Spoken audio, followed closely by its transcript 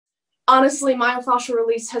honestly, myofascial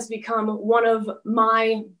release has become one of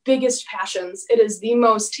my biggest passions. It is the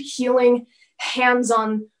most healing,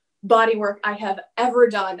 hands-on body work I have ever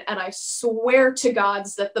done. And I swear to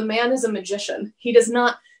gods that the man is a magician. He does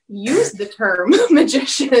not use the term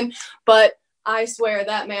magician, but I swear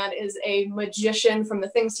that man is a magician from the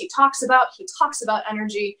things he talks about. He talks about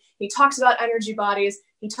energy. He talks about energy bodies.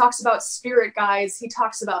 He talks about spirit guides. He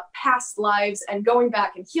talks about past lives and going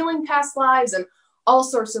back and healing past lives and all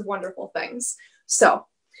sorts of wonderful things. So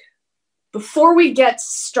before we get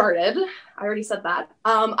started, I already said that,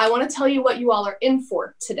 I want to tell you what you all are in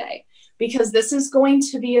for today, because this is going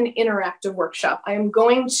to be an interactive workshop. I am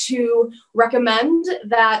going to recommend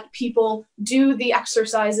that people do the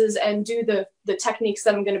exercises and do the techniques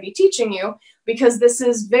that I'm going to be teaching you, because this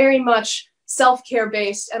is very much self-care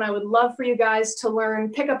based, and I would love for you guys to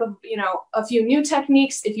learn, pick up a few new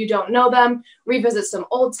techniques if you don't know them, revisit some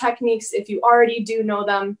old techniques if you already do know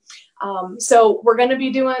them. So we're going to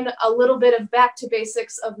be doing a little bit of back to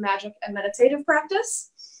basics of magic and meditative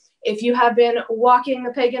practice. If you have been walking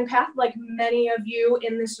the pagan path like many of you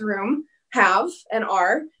in this room have and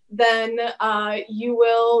are, then you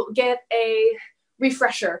will get a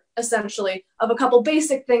refresher, essentially, of a couple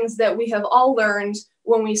basic things that we have all learned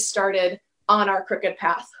when we started on our crooked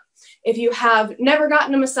path. If you have never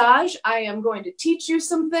gotten a massage, I am going to teach you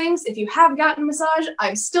some things. If you have gotten a massage,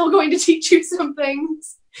 I'm still going to teach you some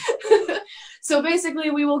things. So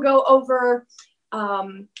basically, we will go over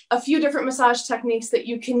a few different massage techniques that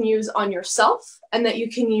you can use on yourself and that you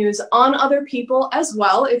can use on other people as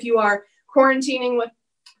well. If you are quarantining with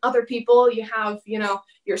other people, you have,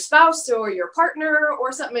 your spouse or your partner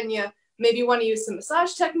or something, and you maybe want to use some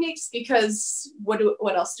massage techniques, because what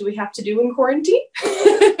else do we have to do in quarantine?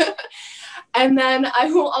 And then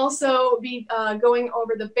I will also be going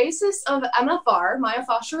over the basis of MFR,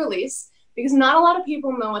 myofascial release, because not a lot of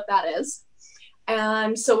people know what that is.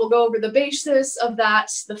 And so we'll go over the basis of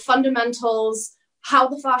that, the fundamentals, how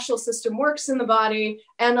the fascial system works in the body,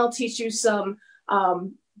 and I'll teach you some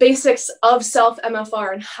basics of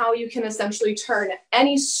self-MFR and how you can essentially turn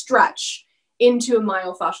any stretch into a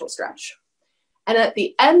myofascial stretch. And at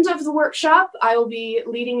the end of the workshop, I will be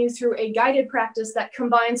leading you through a guided practice that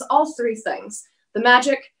combines all three things: the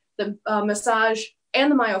magic, the massage,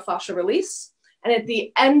 and the myofascial release. And at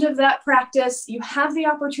the end of that practice, you have the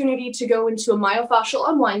opportunity to go into a myofascial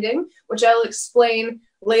unwinding, which I'll explain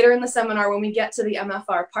later in the seminar when we get to the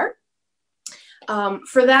MFR part.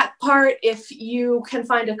 For that part, if you can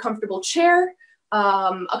find a comfortable chair,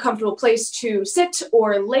 a comfortable place to sit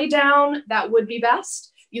or lay down, that would be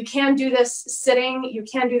best. You can do this sitting, you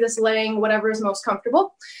can do this laying, whatever is most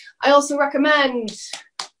comfortable. I also recommend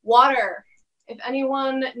water. If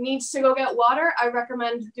anyone needs to go get water, I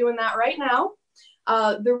recommend doing that right now.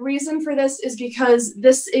 The reason for this is because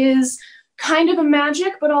this is kind of a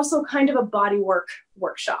magic, but also kind of a body work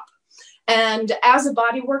workshop. And as a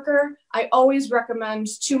body worker, I always recommend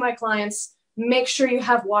to my clients, make sure you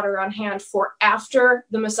have water on hand for after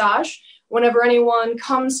the massage. Whenever anyone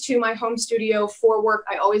comes to my home studio for work,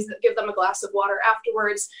 I always give them a glass of water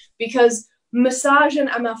afterwards, because massage and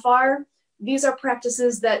MFR, these are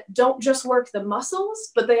practices that don't just work the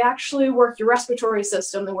muscles, but they actually work your respiratory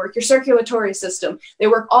system, they work your circulatory system, they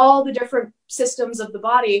work all the different systems of the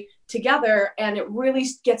body together, and it really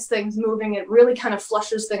gets things moving. It really kind of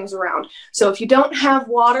flushes things around. So if you don't have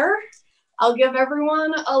water, I'll give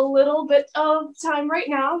everyone a little bit of time right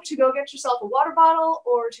now to go get yourself a water bottle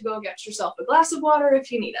or to go get yourself a glass of water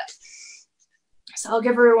if you need it. So I'll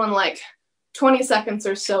give everyone like 20 seconds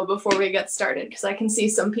or so before we get started, because I can see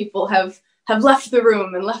some people have left the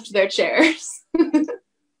room and left their chairs.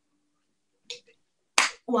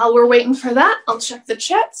 While we're waiting for that, I'll check the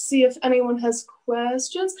chat, see if anyone has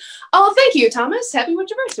questions. Oh, thank you, Thomas. Happy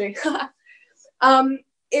winter birthday.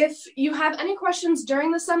 If you have any questions during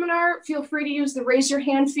the seminar, feel free to use the raise your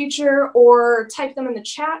hand feature or type them in the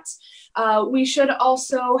chat. We should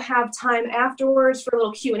also have time afterwards for a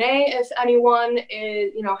little Q&A if anyone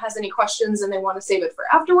is, has any questions and they want to save it for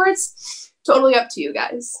afterwards. Totally up to you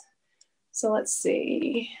guys. So let's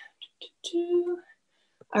see.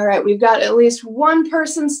 All right, we've got at least one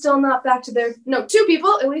person still not back to their, no, two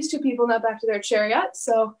people, at least two people not back to their chair yet.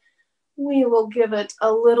 So we will give it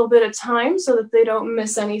a little bit of time so that they don't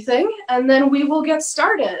miss anything, and then we will get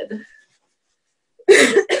started.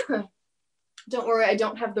 Don't worry, I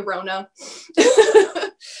don't have the Rona.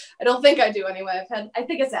 I don't think I do anyway. I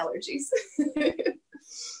think it's allergies.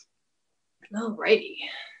 Alrighty.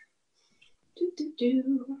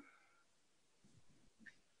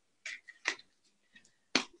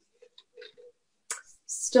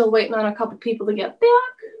 Still waiting on a couple people to get back.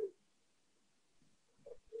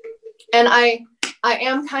 And I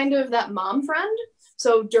am kind of that mom friend.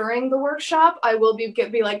 So during the workshop, I will be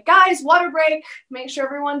like, guys, water break, make sure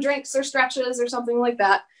everyone drinks or stretches or something like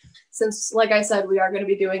that. Since, like I said, we are going to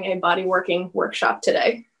be doing a body working workshop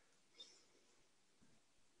today.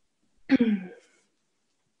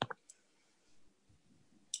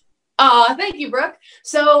 Thank you, Brooke.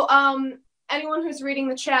 So anyone who's reading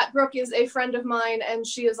the chat, Brooke is a friend of mine, and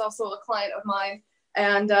she is also a client of mine.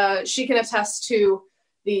 And she can attest to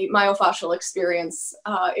the myofascial experience.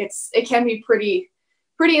 It can be pretty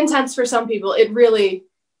intense for some people. It really,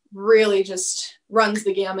 really just runs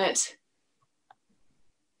the gamut.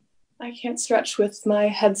 I can't stretch with my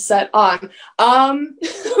headset on.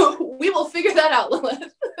 We will figure that out,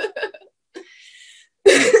 Lilith.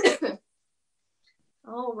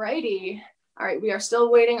 Alrighty. All right, we are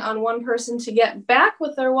still waiting on one person to get back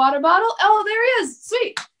with their water bottle. Oh, there he is.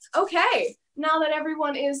 Sweet. Okay. Now that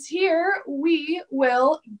everyone is here, we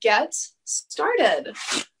will get started.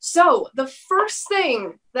 So the first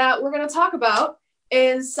thing that we're going to talk about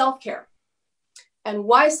is self-care and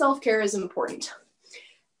why self-care is important.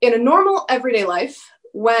 In a normal everyday life,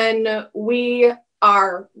 when we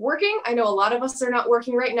are working, I know a lot of us are not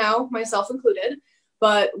working right now, myself included,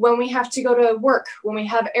 but when we have to go to work, when we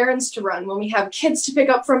have errands to run, when we have kids to pick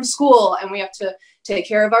up from school, and we have to take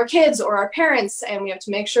care of our kids or our parents, and we have to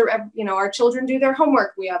make sure, you know, our children do their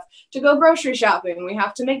homework, we have to go grocery shopping, we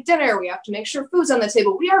have to make dinner, we have to make sure food's on the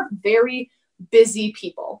table. We are very busy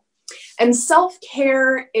people. And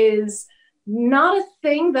self-care is not a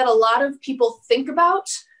thing that a lot of people think about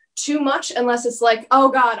too much, unless it's like, oh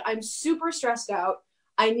God, I'm super stressed out.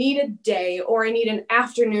 I need a day, or I need an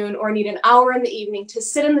afternoon, or I need an hour in the evening to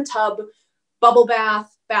sit in the tub, bubble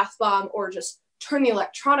bath, bath bomb, or just turn the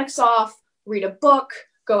electronics off, read a book,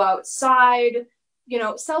 go outside. You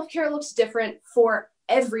know, self-care looks different for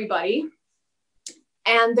everybody.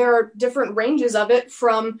 And there are different ranges of it,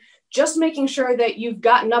 from just making sure that you've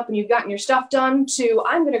gotten up and you've gotten your stuff done to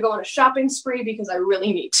I'm going to go on a shopping spree because I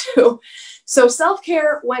really need to. So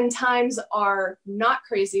self-care when times are not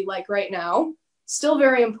crazy like right now, still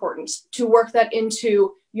very important to work that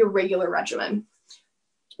into your regular regimen.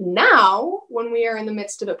 Now, when we are in the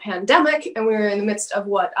midst of a pandemic and we're in the midst of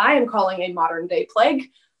what I am calling a modern day plague,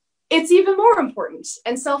 it's even more important.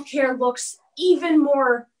 And self-care looks even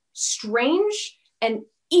more strange and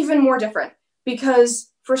even more different, because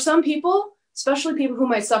for some people, especially people who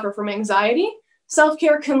might suffer from anxiety,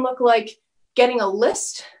 self-care can look like getting a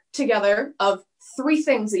list together of 3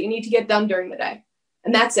 things that you need to get done during the day.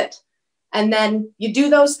 And that's it. And then you do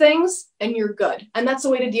those things and you're good. And that's a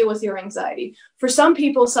way to deal with your anxiety. For some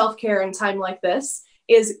people, self-care in time like this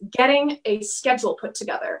is getting a schedule put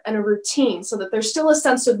together and a routine so that there's still a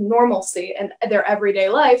sense of normalcy in their everyday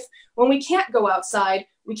life when we can't go outside,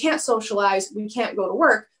 we can't socialize, we can't go to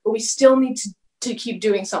work, but we still need to keep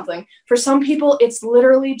doing something. For some people, it's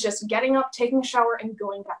literally just getting up, taking a shower, and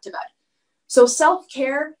going back to bed. So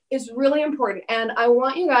self-care is really important. And I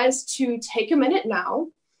want you guys to take a minute now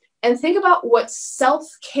and think about what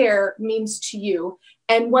self-care means to you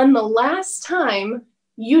and when the last time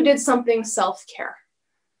you did something self-care.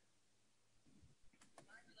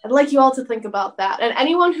 I'd like you all to think about that. And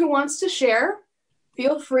anyone who wants to share,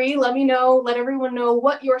 feel free, let me know, let everyone know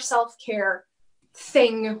what your self-care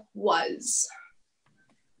thing was.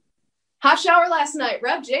 Hot shower last night,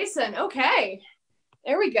 Rev Jason, okay.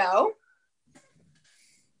 There we go.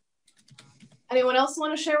 Anyone else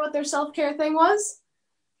want to share what their self-care thing was?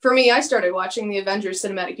 For me, I started watching the Avengers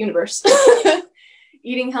Cinematic Universe.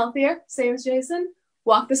 Eating healthier, same as Jason.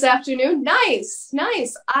 Walk this afternoon. Nice,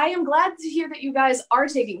 nice. I am glad to hear that you guys are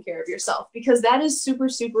taking care of yourself, because that is super,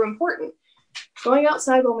 super important. Going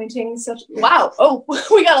outside while maintaining such... Wow. Oh,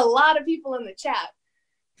 we got a lot of people in the chat.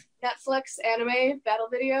 Netflix, anime, battle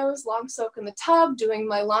videos, long soak in the tub, doing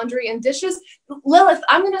my laundry and dishes. Lilith,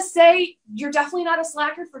 I'm going to say you're definitely not a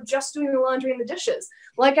slacker for just doing the laundry and the dishes.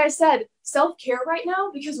 Like I said, self-care right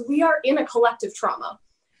now, because we are in a collective trauma.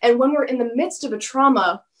 And when we're in the midst of a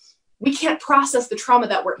trauma, we can't process the trauma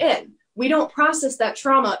that we're in. We don't process that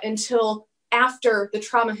trauma until after the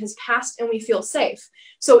trauma has passed and we feel safe.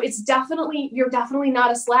 So it's definitely, you're definitely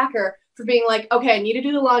not a slacker for being like, okay, I need to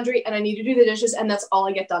do the laundry and I need to do the dishes and that's all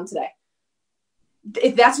I get done today.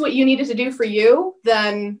 If that's what you needed to do for you,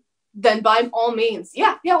 then by all means.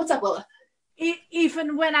 Yeah, what's up, Lila?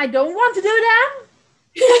 Even when I don't want to do them?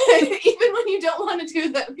 Even when you don't want to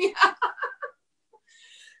do them, yeah.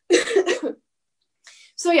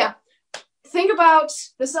 So yeah, think about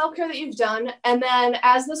the self-care that you've done, and then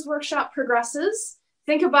as this workshop progresses,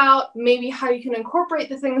 think about maybe how you can incorporate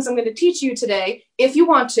the things I'm going to teach you today, if you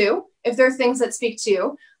want to, if there are things that speak to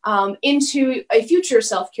you, into a future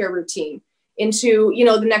self-care routine, into, you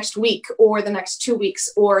know, the next week or the next 2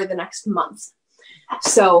 weeks or the next month.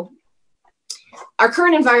 So our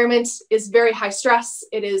current environment is very high stress.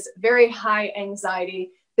 It is very high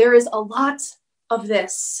anxiety. There is a lot of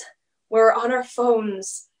this. We're on our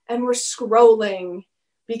phones and we're scrolling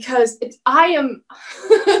because I am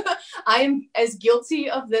I am as guilty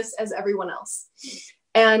of this as everyone else.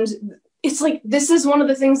 And it's like, this is one of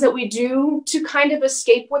the things that we do to kind of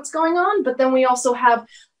escape what's going on. But then we also have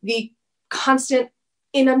the constant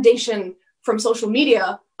inundation from social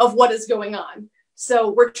media of what is going on.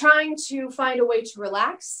 So we're trying to find a way to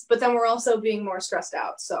relax, but then we're also being more stressed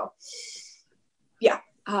out. So yeah,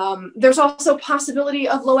 there's also possibility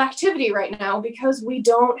of low activity right now because we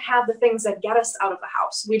don't have the things that get us out of the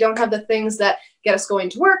house. We don't have the things that get us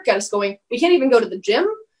going to work, get us going. We can't even go to the gym.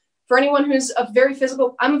 For anyone who's I'm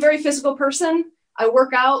a very physical person. I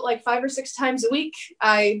work out like 5 or 6 times a week.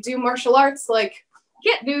 I do martial arts. Like,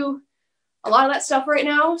 can't do a lot of that stuff right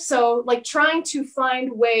now. So like trying to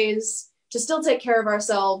find ways to still take care of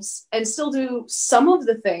ourselves and still do some of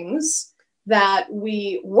the things that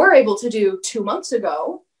we were able to do 2 months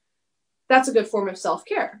ago, that's a good form of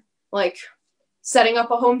self-care. Like setting up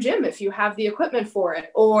a home gym if you have the equipment for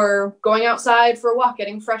it, or going outside for a walk,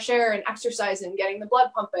 getting fresh air and exercising, getting the blood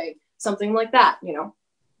pumping, something like that, you know.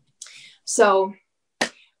 So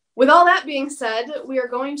with all that being said, we are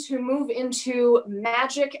going to move into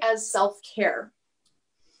magic as self-care.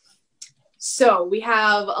 So we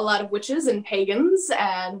have a lot of witches and pagans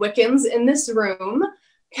and Wiccans in this room.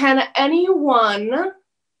 Can anyone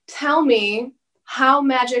tell me how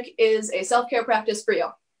magic is a self-care practice for you?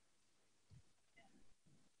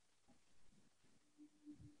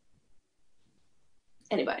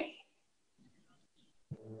 Anybody?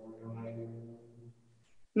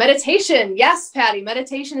 Meditation. Yes, Patty,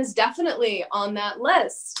 meditation is definitely on that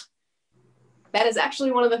list. That is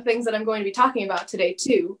actually one of the things that I'm going to be talking about today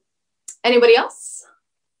too. Anybody else?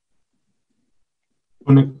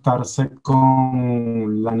 Conectarse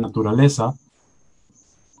con la naturaleza.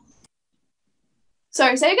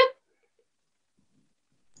 Sorry, say again?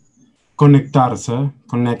 Conectarse,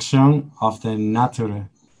 connection of the nature.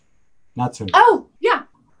 Oh, yeah.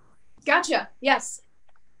 Gotcha. Yes.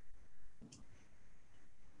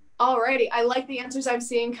 Alrighty. I like the answers I'm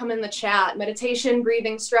seeing come in the chat. Meditation,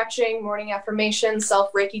 breathing, stretching, morning affirmations,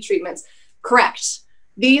 self-Reiki treatments. Correct.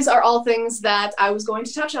 These are all things that I was going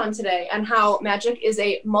to touch on today, and how magic is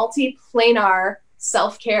a multi-planar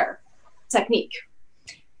self-care technique.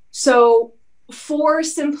 So for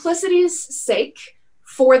simplicity's sake,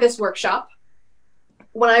 for this workshop,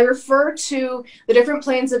 when I refer to the different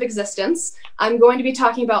planes of existence, I'm going to be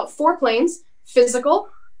talking about 4 planes: physical,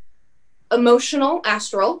 emotional,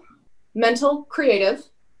 astral, mental, creative,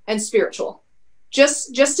 and spiritual.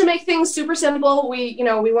 Just to make things super simple, we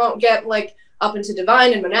won't get like up into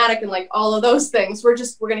divine and monadic and like all of those things. We're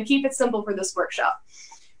going to keep it simple for this workshop.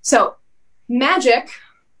 So magic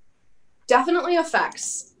definitely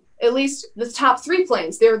affects at least the top 3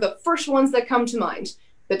 planes. They're the first ones that come to mind.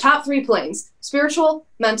 The top 3 planes: spiritual,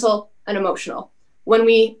 mental, and emotional. When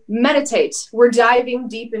we meditate, we're diving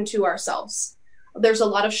deep into ourselves. There's a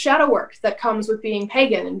lot of shadow work that comes with being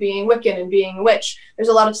pagan and being Wiccan and being a witch. There's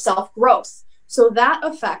a lot of self-growth. So that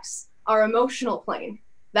affects our emotional plane.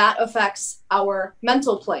 That affects our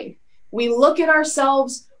mental plane. We look at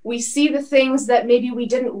ourselves, we see the things that maybe we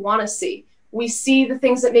didn't want to see. We see the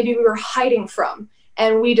things that maybe we were hiding from,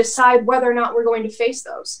 and we decide whether or not we're going to face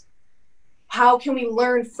those. How can we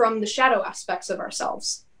learn from the shadow aspects of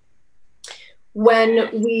ourselves?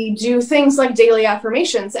 When we do things like daily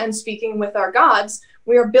affirmations and speaking with our gods,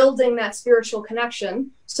 we are building that spiritual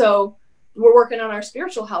connection. So we're working on our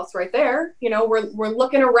spiritual health right there. You know, we're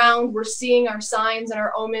looking around, we're seeing our signs and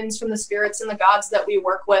our omens from the spirits and the gods that we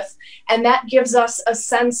work with. And that gives us a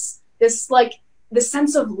sense, the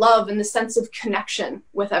sense of love and the sense of connection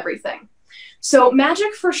with everything. So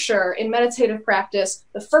magic, for sure, in meditative practice,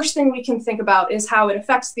 the first thing we can think about is how it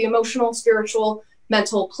affects the emotional, spiritual,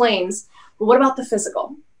 mental planes. But what about the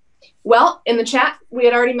physical? Well, in the chat, we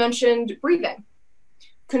had already mentioned breathing.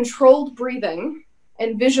 Controlled breathing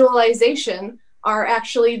and visualization are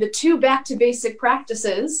actually the 2 back to basic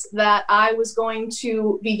practices that I was going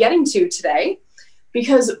to be getting to today.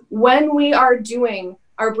 Because when we are doing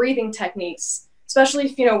our breathing techniques, especially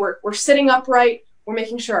if, we're sitting upright, we're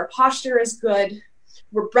making sure our posture is good,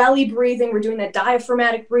 we're belly breathing, we're doing that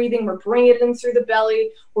diaphragmatic breathing, we're bringing it in through the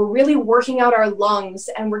belly, we're really working out our lungs,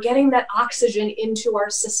 and we're getting that oxygen into our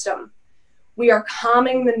system. We are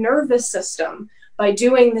calming the nervous system by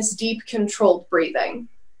doing this deep controlled breathing.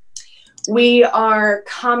 We are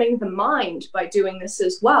calming the mind by doing this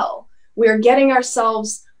as well. We are getting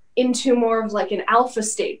ourselves into more of like an alpha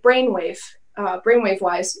state, brainwave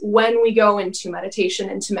wise, when we go into meditation,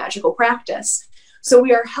 into magical practice. So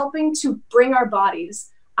we are helping to bring our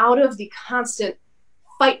bodies out of the constant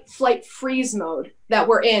fight, flight, freeze mode that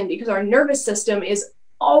we're in, because our nervous system is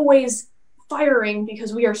always firing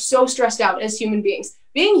because we are so stressed out as human beings.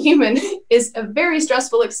 Being human is a very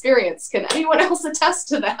stressful experience. Can anyone else attest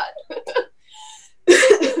to that?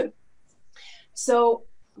 So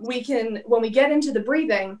we can, when we get into the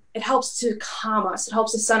breathing, it helps to calm us, it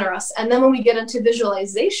helps to center us. And then when we get into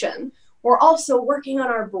visualization, we're also working on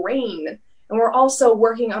our brain, and we're also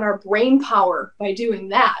working on our brain power by doing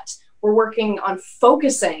that. We're working on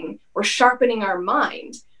focusing, we're sharpening our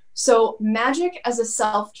mind. So Magick as a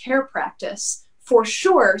self-care practice for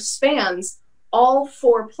sure spans all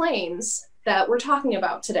 4 planes that we're talking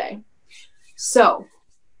about today. So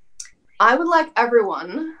I would like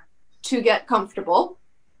everyone to get comfortable,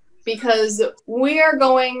 because we are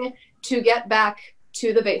going to get back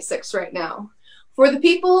to the basics right now. For the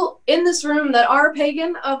people in this room that are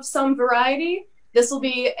pagan of some variety, this will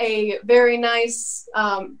be a very nice,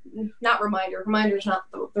 not reminder is not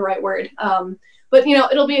the right word, but you know,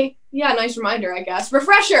 it'll be, yeah, a nice reminder, I guess.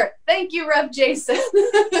 Refresher, thank you, Rev Jason.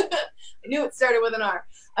 I knew it started with an R.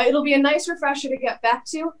 It'll be a nice refresher to get back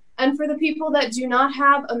to. And for the people that do not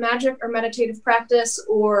have a magic or meditative practice,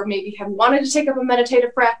 or maybe have wanted to take up a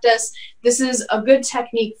meditative practice, this is a good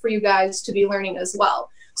technique for you guys to be learning as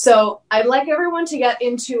well. So I'd like everyone to get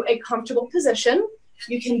into a comfortable position.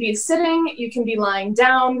 You can be sitting, you can be lying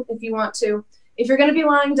down if you want to. If you're going to be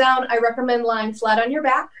lying down, I recommend lying flat on your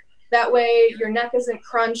back. That way your neck isn't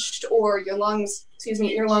crunched, or your lungs,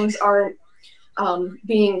 your lungs aren't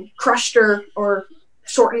being crushed or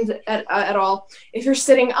shortened at all. If you're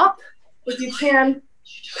sitting up, if you can,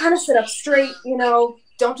 kind of sit up straight, you know,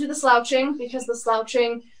 don't do the slouching, because the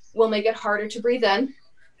slouching will make it harder to breathe in.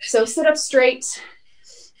 So sit up straight.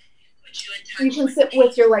 You can sit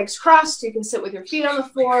with your legs crossed, you can sit with your feet on the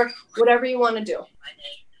floor, whatever you want to do.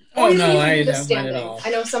 Oh, no, I don't mind at all. I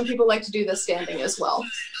know some people like to do this standing as well.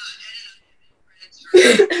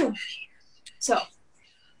 So,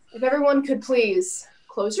 if everyone could please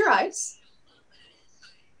close your eyes,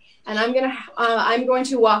 and I'm going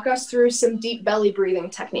to walk us through some deep belly breathing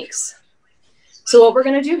techniques. So what we're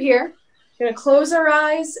going to do here, we're going to close our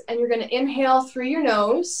eyes, and you're going to inhale through your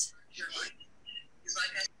nose.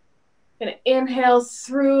 Going to inhale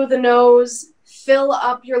through the nose, fill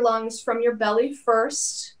up your lungs from your belly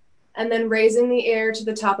first, and then raising the air to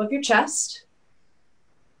the top of your chest.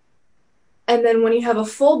 And then when you have a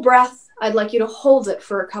full breath, I'd like you to hold it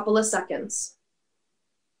for a couple of seconds.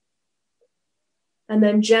 And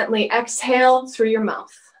then gently exhale through your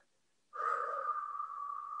mouth.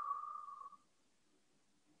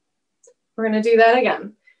 We're going to do that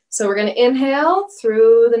again. So we're going to inhale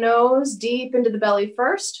through the nose, deep into the belly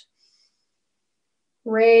first,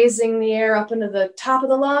 raising the air up into the top of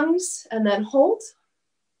the lungs, and then hold.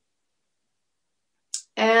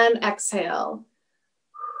 And exhale.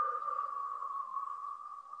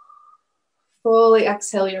 Fully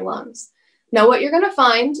exhale your lungs. Now what you're going to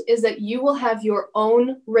find is that you will have your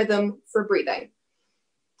own rhythm for breathing.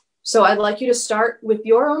 So I'd like you to start with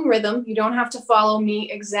your own rhythm. You don't have to follow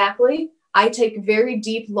me exactly. I take very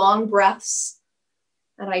deep, long breaths,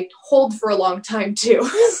 and I hold for a long time too.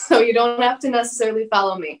 So you don't have to necessarily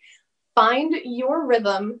follow me. Find your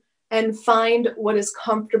rhythm and find what is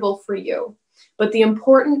comfortable for you. But the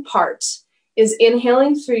important part is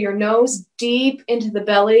inhaling through your nose deep into the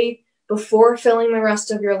belly before filling the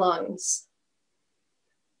rest of your lungs.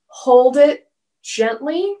 Hold it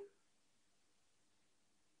gently,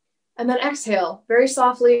 and then exhale very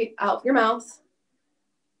softly out your mouth,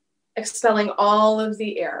 expelling all of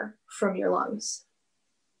the air from your lungs.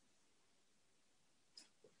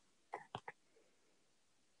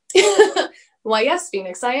 Why, yes,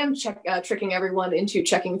 Phoenix, I am tricking everyone into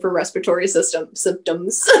checking for respiratory system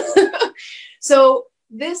symptoms. So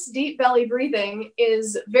this deep belly breathing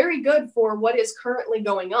is very good for what is currently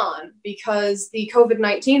going on, because the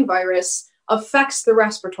COVID-19 virus affects the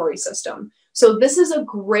respiratory system. So this is a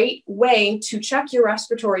great way to check your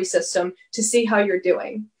respiratory system to see how you're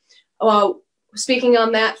doing. Speaking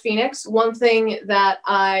on that, Phoenix, one thing that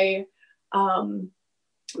I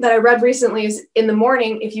read recently is in the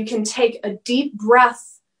morning, if you can take a deep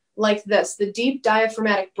breath like this, the deep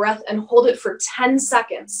diaphragmatic breath, and hold it for 10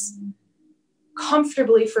 seconds,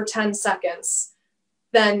 comfortably for 10 seconds,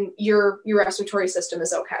 then your respiratory system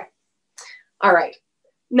is okay. All right.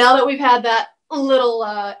 Now that we've had that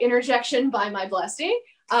little interjection by my blessing,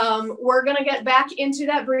 We're going to get back into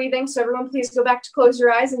that breathing. So everyone, please go back to close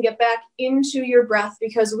your eyes and get back into your breath,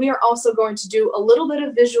 because we are also going to do a little bit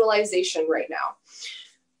of visualization right now.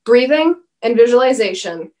 Breathing and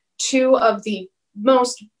visualization, two of the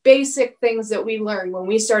most basic things that we learn when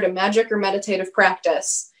we start a magic or meditative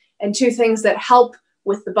practice, and two things that help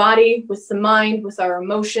with the body, with the mind, with our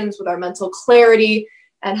emotions, with our mental clarity,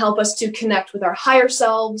 and help us to connect with our higher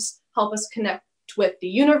selves, help us connect with the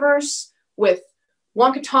universe, with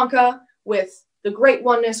Wonka Tonka, with the great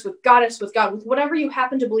oneness, with Goddess, with God, with whatever you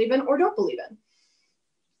happen to believe in or don't believe in.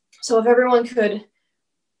 So if everyone could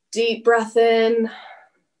deep breath in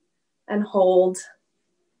and hold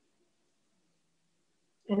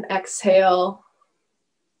and exhale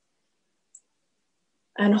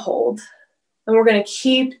and hold. And we're going to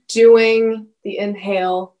keep doing the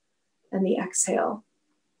inhale and the exhale.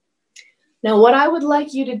 Now, what I would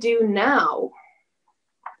like you to do now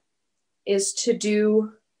is to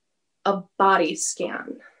do a body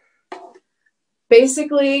scan.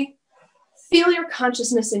 Basically, feel your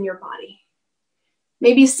consciousness in your body.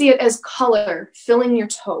 Maybe see it as color filling your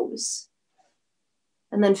toes,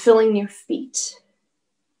 and then filling your feet.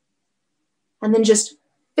 And then just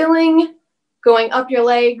filling, going up your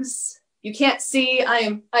legs. You can't see,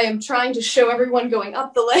 I am trying to show everyone going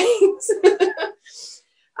up the legs.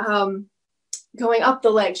 Going up the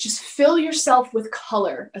legs, just fill yourself with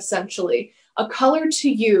color, essentially. A color to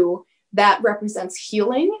you that represents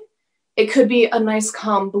healing. It could be a nice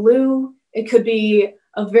calm blue. It could be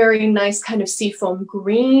a very nice kind of seafoam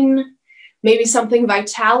green. Maybe something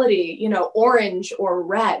vitality, you know, orange or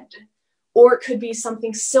red. Or it could be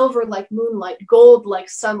something silver like moonlight, gold like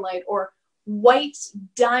sunlight, or white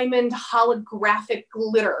diamond holographic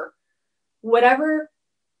glitter. Whatever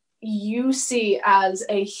you see as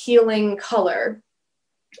a healing color,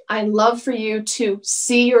 I'd love for you to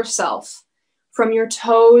see yourself from your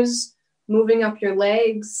toes, moving up your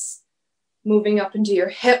legs, moving up into your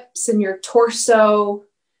hips and your torso,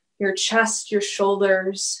 your chest, your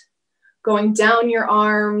shoulders, going down your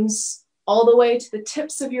arms, all the way to the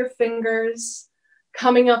tips of your fingers,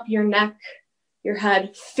 coming up your neck, your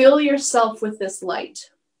head. Fill yourself with this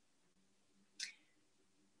light.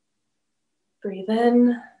 Breathe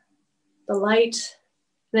in the light.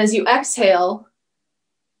 And as you exhale,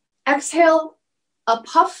 exhale a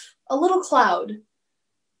puff, a little cloud.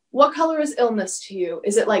 What color is illness to you?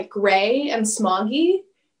 Is it like gray and smoggy?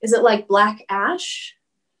 Is it like black ash?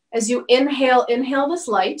 As you inhale, inhale this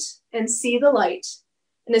light and see the light.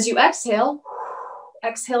 And as you exhale,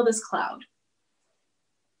 exhale this cloud.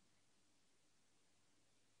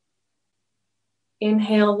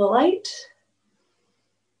 Inhale the light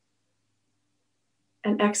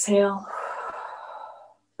and exhale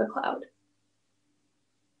the cloud.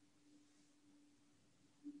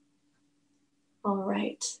 All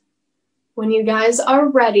right. When you guys are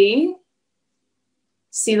ready,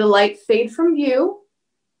 see the light fade from view.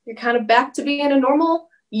 You're kind of back to being a normal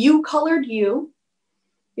you-colored you.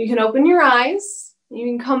 You can open your eyes. You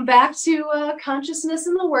can come back to consciousness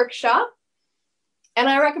in the workshop. And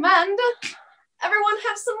I recommend everyone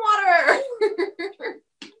have some water.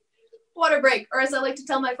 Water break, or as I like to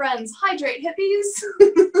tell my friends, hydrate, hippies.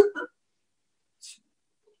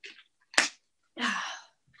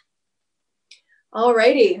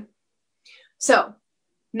 Alrighty. So,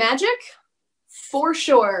 Magick, for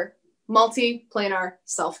sure, multi-planar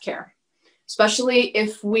self-care. Especially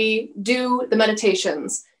if we do the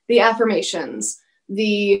meditations, the affirmations,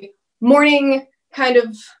 the morning kind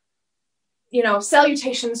of, you know,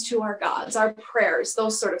 salutations to our gods, our prayers,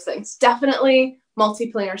 those sort of things. Definitely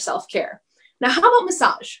multi-planar self-care. Now, how about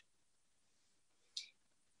massage?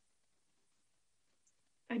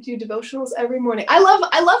 I do devotionals every morning. I love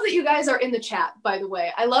that you guys are in the chat, by the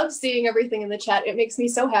way. I love seeing everything in the chat. It makes me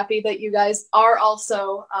so happy that you guys are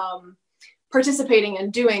also participating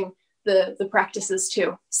and doing the practices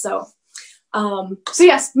too. So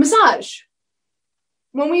yes, massage.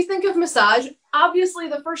 When we think of massage, obviously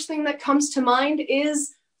the first thing that comes to mind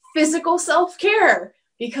is physical self-care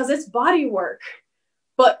because it's body work.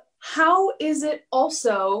 But how is it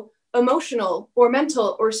also emotional or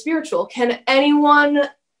mental or spiritual? Can anyone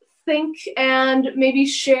think and maybe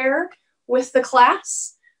share with the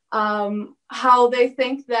class how they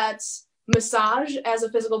think that massage as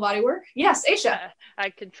a physical body work? Yes, Aisha.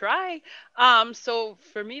 I could try. So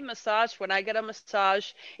for me, massage, when I get a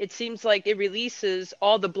massage, it seems like it releases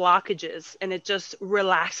all the blockages and it just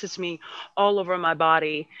relaxes me all over my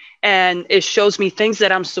body. And it shows me things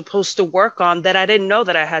that I'm supposed to work on that I didn't know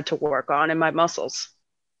that I had to work on in my muscles.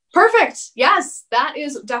 Perfect. Yes, that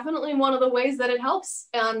is definitely one of the ways that it helps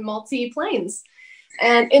on multi-planes.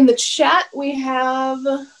 And in the chat, we have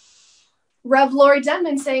Rev Lori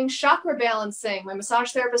Denman saying chakra balancing. My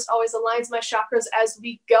massage therapist always aligns my chakras as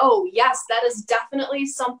we go. Yes, that is definitely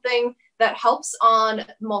something that helps on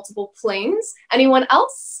multiple planes. Anyone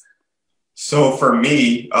else? So for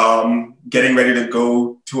me, getting ready to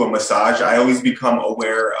go to a massage, I always become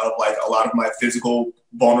aware of like a lot of my physical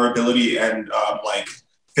vulnerability and like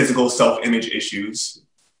physical self-image issues.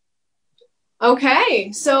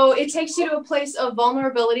 Okay, so it takes you to a place of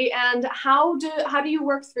vulnerability, and how do you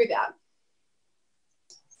work through that?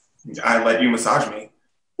 I let you massage me.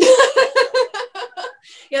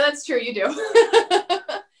 Yeah, that's true, you do.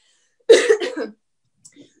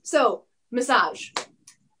 So, massage.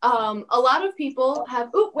 A lot of people have,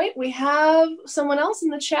 oh, wait, we have someone else in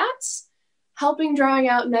the chat helping drawing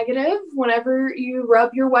out negative whenever you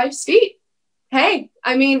rub your wife's feet. Hey,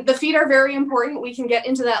 I mean, the feet are very important. We can get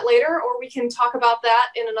into that later, or we can talk about that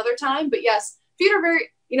in another time. But yes, feet are very,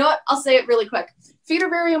 you know what? I'll say it really quick. Feet are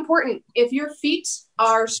very important. If your feet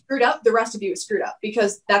are screwed up, the rest of you is screwed up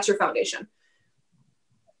because that's your foundation.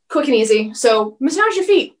 Quick and easy. So massage your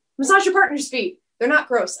feet. Massage your partner's feet. They're not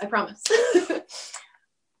gross, I promise.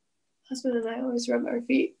 Husband and I always rub our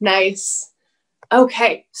feet. Nice.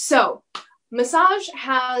 Okay, so massage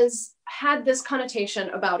has had this connotation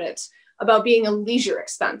about it, about being a leisure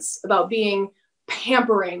expense, about being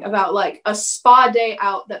pampering, about like a spa day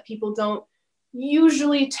out that people don't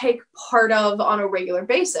usually take part of on a regular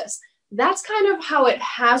basis. That's kind of how it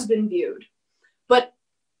has been viewed. But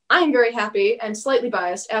I'm very happy and slightly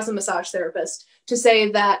biased as a massage therapist to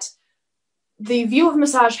say that the view of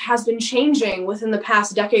massage has been changing within the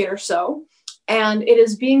past decade or so, and it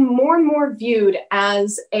is being more and more viewed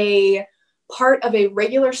as a part of a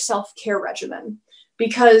regular self-care regimen.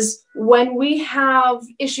 Because when we have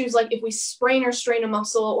issues like if we sprain or strain a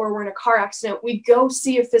muscle or we're in a car accident, we go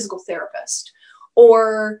see a physical therapist,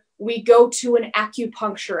 or we go to an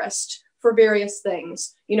acupuncturist for various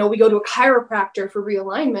things. You know, we go to a chiropractor for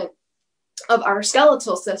realignment of our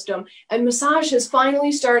skeletal system, and massage is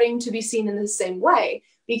finally starting to be seen in the same way,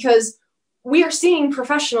 because we are seeing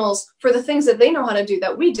professionals for the things that they know how to do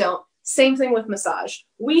that we don't. Same thing with massage.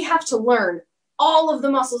 We have to learn all of the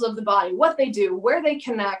muscles of the body, what they do, where they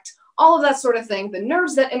connect, all of that sort of thing, the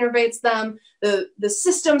nerves that innervates them, the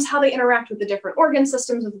systems, how they interact with the different organ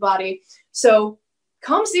systems of the body. So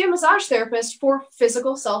come see a massage therapist for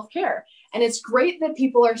physical self-care. And it's great that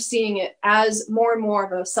people are seeing it as more and more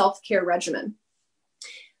of a self-care regimen.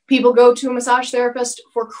 People go to a massage therapist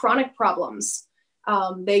for chronic problems.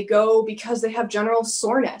 They go because they have general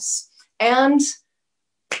soreness. And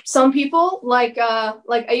some people, like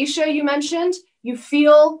Aisha, you mentioned, you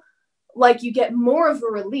feel like you get more of a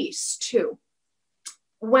release too.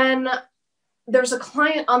 When there's a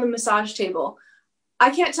client on the massage table, I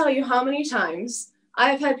can't tell you how many times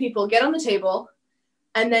I've had people get on the table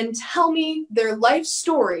and then tell me their life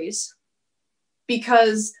stories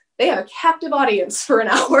because they have a captive audience for an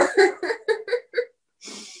hour.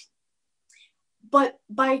 But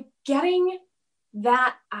by getting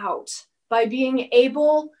that out, by being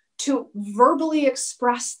able to verbally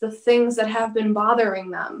express the things that have been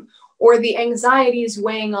bothering them or the anxieties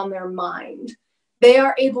weighing on their mind, they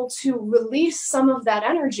are able to release some of that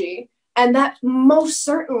energy, and that most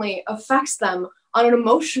certainly affects them on an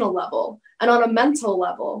emotional level and on a mental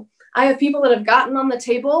level. I have people that have gotten on the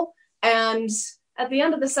table, and at the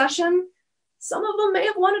end of the session, some of them may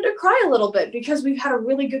have wanted to cry a little bit because we've had a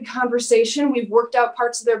really good conversation. We've worked out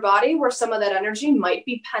parts of their body where some of that energy might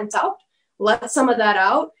be pent up, let some of that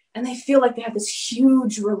out, and they feel like they have this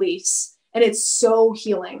huge release, and it's so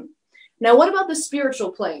healing. Now, what about the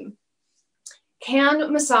spiritual plane?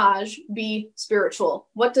 Can massage be spiritual?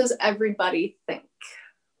 What does everybody think?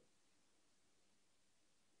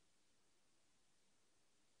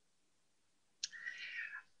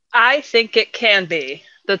 I think it can be.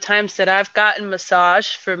 The times that I've gotten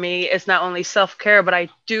massage, for me, is not only self-care, but I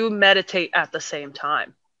do meditate at the same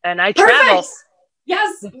time. And I travel.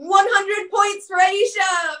 Yes, 100 points for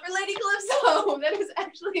Aisha, for Lady Calypso. That is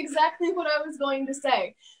actually exactly what I was going to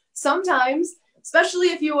say. Sometimes, especially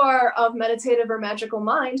if you are of meditative or magical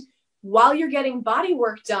mind, while you're getting body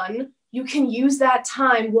work done, you can use that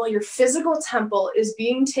time while your physical temple is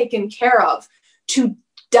being taken care of to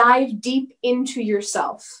dive deep into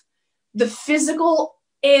yourself. The physical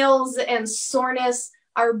ails and soreness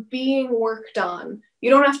are being worked on. You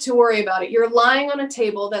don't have to worry about it. You're lying on a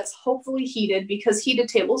table that's hopefully heated, because heated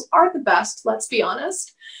tables are the best, let's be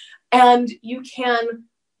honest. And you can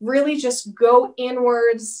really just go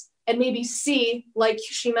inwards and maybe see, like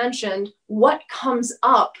she mentioned, what comes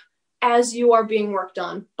up as you are being worked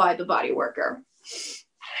on by the body worker.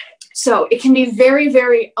 So it can be very,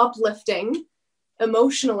 very uplifting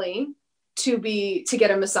emotionally to get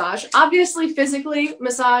a massage. Obviously, physically,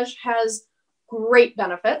 massage has great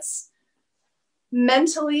benefits.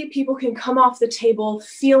 Mentally, people can come off the table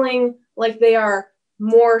feeling like they are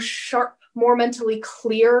more sharp, more mentally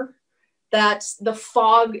clear, that the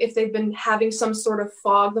fog, if they've been having some sort of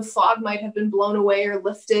fog, the fog might have been blown away or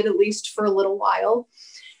lifted, at least for a little while.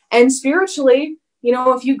 And spiritually, you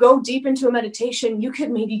know, if you go deep into a meditation, you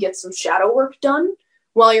could maybe get some shadow work done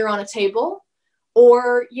while you're on a table.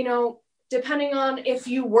 Or, you know, depending on if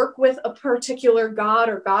you work with a particular god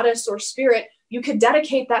or goddess or spirit, you could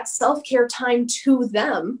dedicate that self-care time to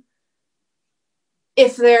them.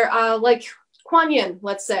 If they're like Kuan Yin,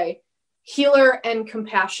 let's say, healer and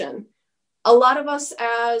compassion. A lot of us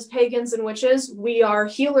as pagans and witches, we are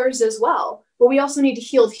healers as well, but we also need to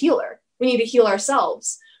heal the healer. We need to heal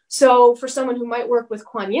ourselves. So for someone who might work with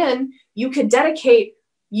Kuan Yin, you could dedicate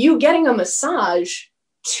you getting a massage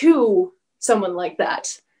to someone like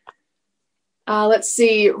that. Let's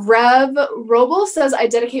see. Rev Roble says, I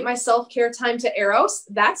dedicate my self-care time to Eros.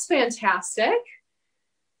 That's fantastic.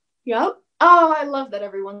 Yep. Oh, I love that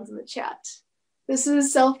everyone's in the chat. This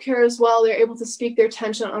is self-care as well. They're able to speak their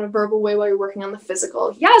tension on a verbal way while you're working on the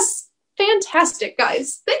physical. Yes. Fantastic,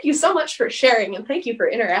 guys. Thank you so much for sharing and thank you for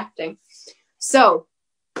interacting. So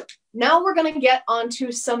now we're going to get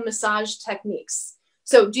onto some massage techniques.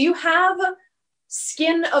 So do you have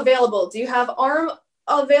skin available? Do you have arm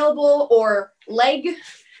available or leg?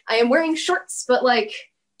 I am wearing shorts, but like,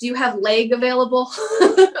 do you have leg available?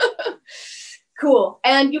 Cool.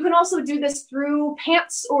 And you can also do this through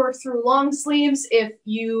pants or through long sleeves if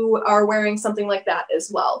you are wearing something like that as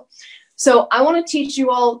well. So I want to teach you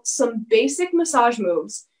all some basic massage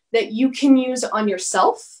moves that you can use on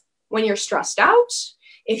yourself when you're stressed out.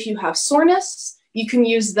 If you have soreness, you can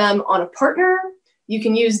use them on a partner. You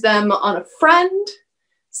can use them on a friend.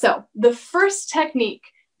 So the first technique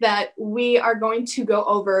that we are going to go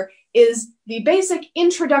over is the basic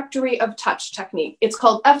introductory of touch technique. It's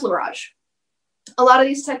called effleurage. A lot of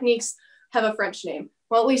these techniques have a French name.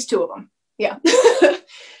 Well, at least two of them. Yeah.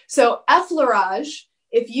 So effleurage,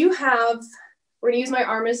 if you have, we're going to use my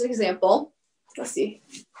arm as an example. Let's see.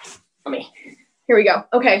 Here we go.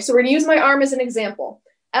 Okay, so we're going to use my arm as an example.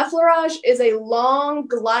 Effleurage is a long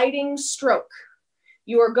gliding stroke.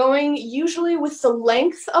 You are going usually with the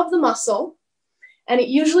length of the muscle, and it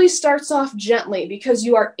usually starts off gently because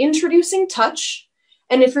you are introducing touch.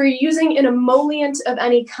 And if you're using an emollient of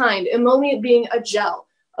any kind, emollient being a gel,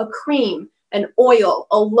 a cream, an oil,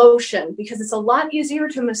 a lotion, because it's a lot easier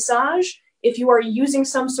to massage if you are using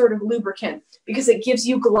some sort of lubricant because it gives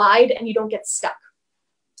you glide and you don't get stuck.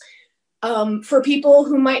 For people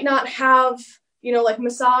who might not have, you know, like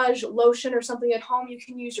massage lotion or something at home, you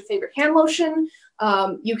can use your favorite hand lotion.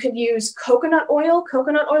 You can use coconut oil.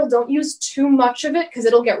 Coconut oil, don't use too much of it because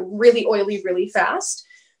it'll get really oily really fast.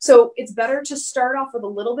 So it's better to start off with a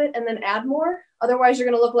little bit and then add more. Otherwise, you're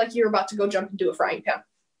going to look like you're about to go jump into a frying pan.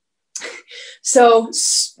 So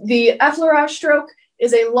the effleurage stroke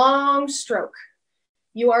is a long stroke.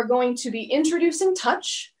 You are going to be introducing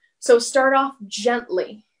touch. So start off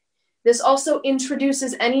gently. This also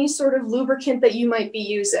introduces any sort of lubricant that you might be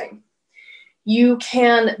using. You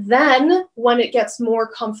can then, when it gets more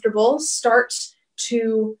comfortable, start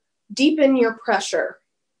to deepen your pressure.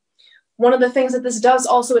 One of the things that this does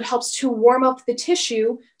also, it helps to warm up the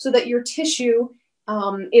tissue so that your tissue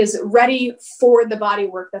is ready for the body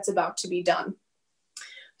work that's about to be done.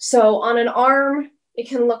 So on an arm, it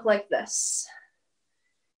can look like this.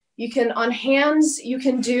 You can, on hands, you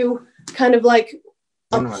can do kind of like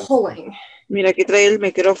a pulling. Mira, aquí trae el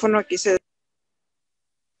micrófono, aquí se...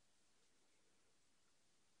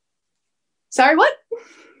 Sorry, what?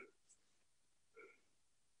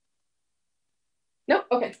 No?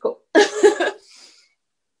 Okay, cool.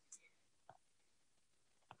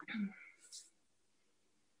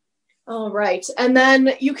 All right, and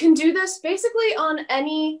then you can do this basically on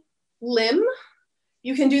any limb.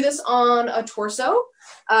 You can do this on a torso.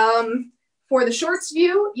 For the shorts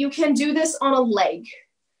view, you can do this on a leg.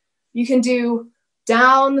 You can do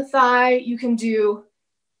down the thigh, you can do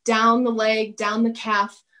down the leg, down the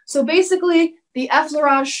calf. So basically, the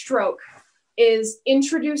effleurage stroke is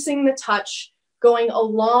introducing the touch going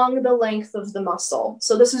along the length of the muscle.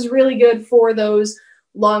 So this is really good for those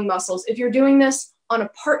long muscles. If you're doing this on a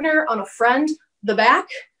partner, on a friend, the back,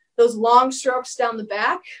 those long strokes down the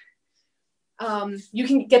back, you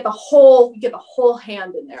can get the whole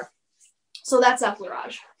hand in there. So that's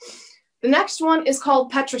effleurage. The next one is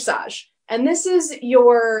called petrissage, and this is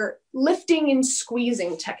your lifting and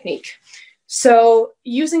squeezing technique. So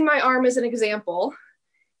using my arm as an example,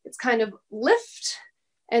 It's kind of lift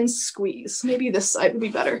and squeeze. Maybe this side would be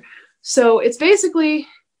better. So it's basically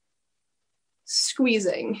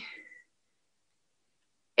squeezing.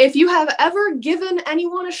 If you have ever given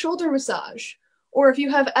anyone a shoulder massage, or if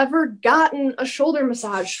you have ever gotten a shoulder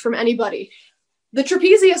massage from anybody, the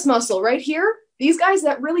trapezius muscle right here, these guys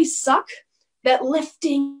that really suck, that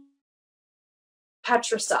lifting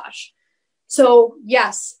petrissage. So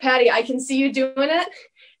yes, Patty, I can see you doing it.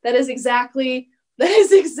 That is exactly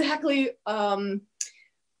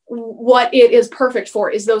what it is perfect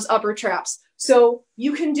for, is those upper traps. So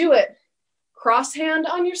you can do it cross hand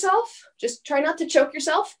on yourself, just try not to choke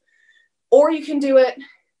yourself, or you can do it,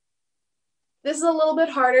 this is a little bit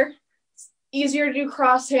harder, it's easier to do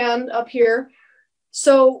cross hand up here.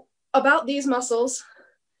 So about these muscles,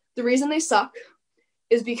 the reason they suck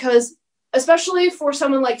is because, especially for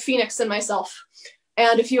someone like Phoenix and myself,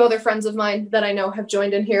 and a few other friends of mine that I know have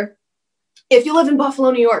joined in here, if you live in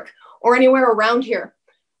Buffalo, New York, or anywhere around here,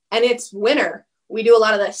 and it's winter, we do a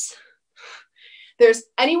lot of this. There's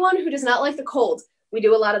anyone who does not like the cold, we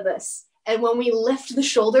do a lot of this. And when we lift the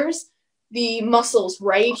shoulders, the muscles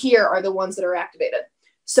right here are the ones that are activated.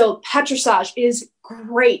 So petrissage is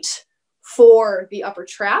great for the upper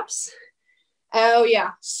traps. Oh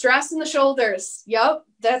yeah, stress in the shoulders. Yep,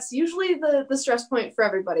 that's usually the stress point for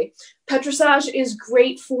everybody. Petrissage is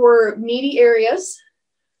great for meaty areas.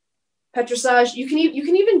 Petrissage, you can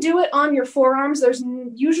even do it on your forearms. There's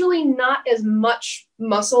usually not as much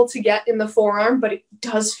muscle to get in the forearm, but it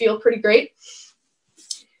does feel pretty great.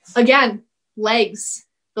 Again, legs,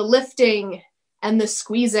 the lifting and the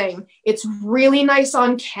squeezing. It's really nice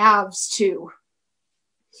on calves too.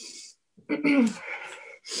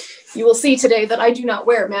 You will see today that I do not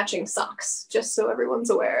wear matching socks, just so everyone's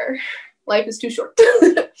aware. Life is too short.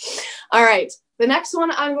 All right, the next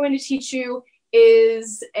one I'm going to teach you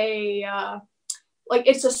is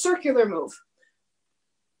it's a circular move.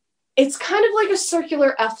 It's kind of like a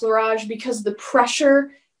circular effleurage because the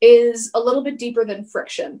pressure is a little bit deeper than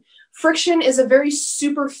friction. Friction is a very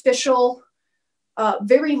superficial,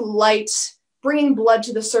 very light, bringing blood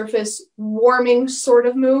to the surface, warming sort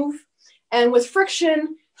of move. And with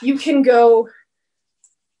friction, you can go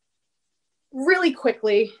really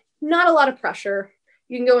quickly, not a lot of pressure.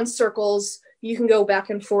 You can go in circles, you can go back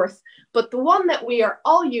and forth. But the one that we are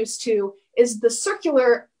all used to is the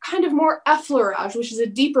circular, kind of more effleurage, which is a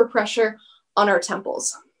deeper pressure on our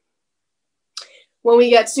temples. When we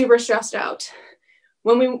get super stressed out,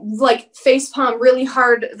 when we like face palm really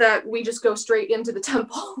hard that we just go straight into the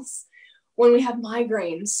temples. When we have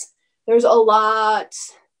migraines, there's a lot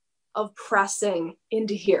of pressing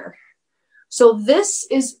into here. So this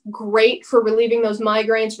is great for relieving those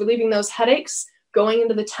migraines, relieving those headaches, going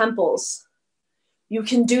into the temples. You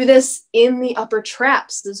can do this in the upper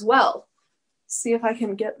traps as well. See if I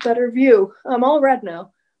can get better view. I'm all red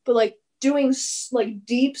now, but like doing like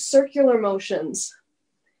deep circular motions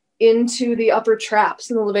into the upper traps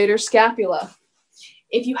and the levator scapula.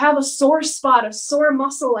 If you have a sore spot, a sore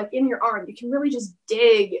muscle like in your arm, you can really just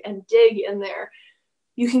dig and dig in there.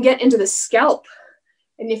 You can get into the scalp.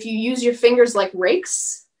 And if you use your fingers like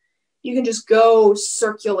rakes, you can just go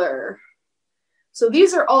circular. So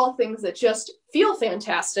these are all things that just feel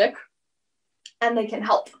fantastic and they can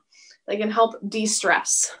help. They can help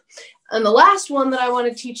de-stress. And the last one that I want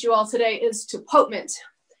to teach you all today is topotement,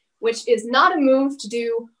 which is not a move to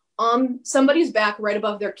do on somebody's back right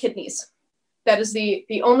above their kidneys. That is the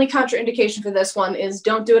only contraindication for this one, is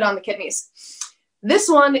don't do it on the kidneys. This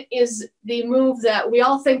one is the move that we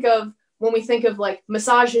all think of when we think of like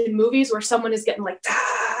massage in movies where someone is getting like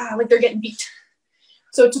they're getting beat.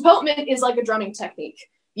 So topotement is like a drumming technique.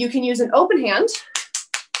 You can use an open hand.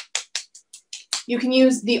 You can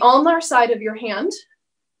use the ulnar side of your hand.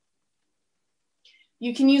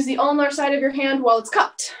 You can use the ulnar side of your hand while it's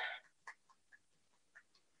cupped.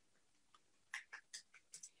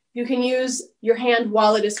 You can use your hand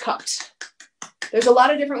while it is cupped. There's a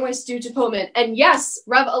lot of different ways to do topotement. And yes,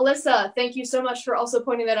 Rev Alyssa, thank you so much for also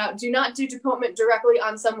pointing that out. Do not do topotement directly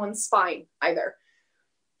on someone's spine either.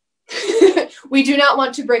 We do not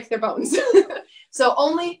want to break their bones. So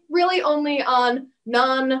really only on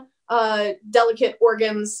non-delicate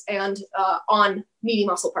organs and on meaty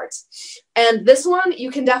muscle parts. And this one,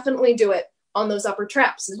 you can definitely do it on those upper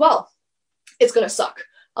traps as well. It's going to suck.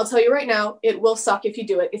 I'll tell you right now, it will suck if you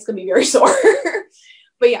do it. It's going to be very sore.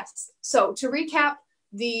 But yes, so to recap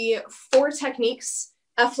the 4 techniques: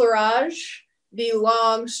 effleurage, the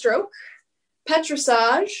long stroke;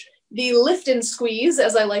 petrissage, the lift and squeeze,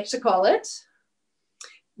 as I like to call it;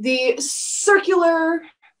 the circular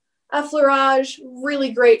effleurage,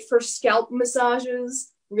 really great for scalp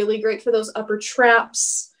massages, really great for those upper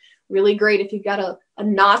traps; Really great if you've got a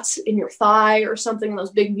knot in your thigh or something, those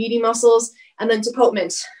big meaty muscles. And then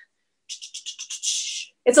deportment.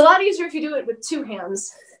 It's a lot easier if you do it with 2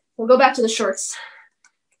 hands. We'll go back to the shorts.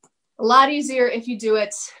 A lot easier if you do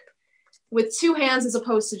it with 2 hands as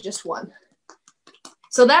opposed to just 1.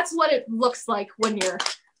 So that's what it looks like when you're,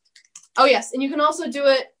 oh yes, and you can also do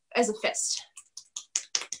it as a fist.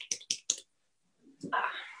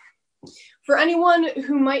 For anyone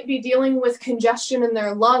who might be dealing with congestion in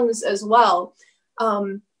their lungs as well,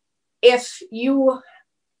 if you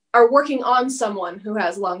are working on someone who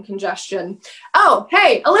has lung congestion, oh,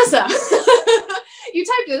 hey, Alyssa, you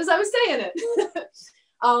typed it as I was saying it.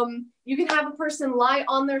 You can have a person lie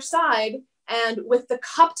on their side, and with the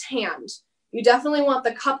cupped hand, you definitely want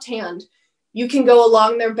the cupped hand, you can go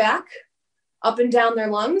along their back, up and down their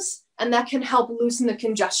lungs, and that can help loosen the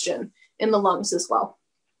congestion in the lungs as well.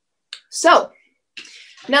 So,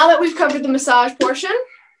 now that we've covered the massage portion,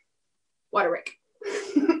 water break.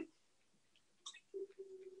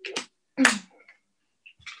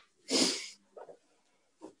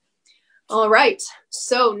 All right,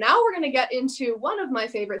 so now we're going to get into one of my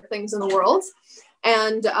favorite things in the world.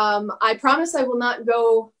 And I promise I will not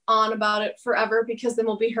go on about it forever because then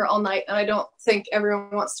we'll be here all night. And I don't think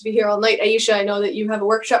everyone wants to be here all night. Aisha, I know that you have a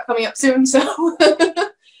workshop coming up soon. So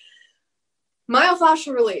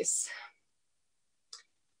myofascial release.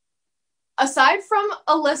 Aside from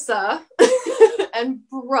Alyssa and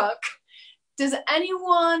Brooke, does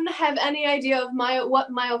anyone have any idea of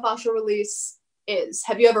what myofascial release is?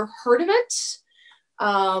 Have you ever heard of it?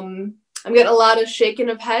 I'm getting a lot of shaking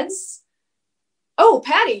of heads. Oh,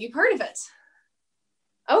 Patty, you've heard of it.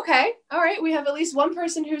 Okay, all right. We have at least one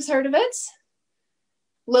person who's heard of it.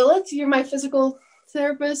 Lilith, you're my physical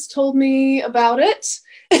therapist, told me about it.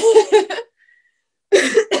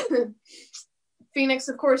 Phoenix,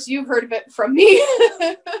 of course, you've heard of it from me.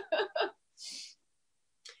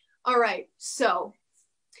 All right, so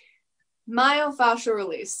myofascial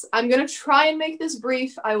release. I'm going to try and make this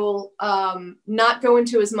brief. I will not go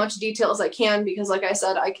into as much detail as I can because, like I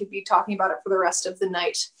said, I could be talking about it for the rest of the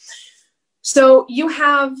night. So you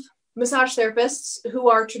have massage therapists who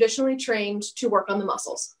are traditionally trained to work on the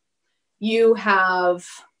muscles. You have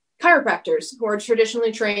chiropractors who are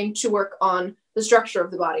traditionally trained to work on the structure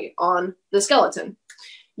of the body, on the skeleton.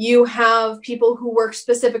 You have people who work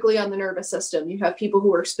specifically on the nervous system. You have people who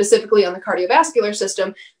work specifically on the cardiovascular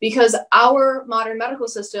system because our modern medical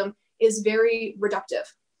system is very reductive.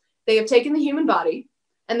 They have taken the human body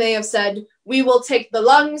and they have said, we will take the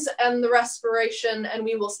lungs and the respiration and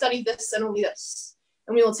we will study this and only this.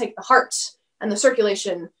 And we will take the heart and the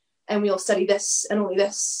circulation and we will study this and only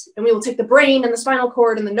this. And we will take the brain and the spinal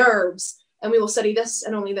cord and the nerves and we will study this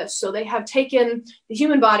and only this. So they have taken the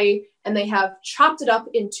human body and they have chopped it up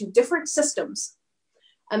into different systems.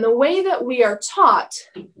 And the way that we are taught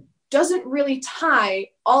doesn't really tie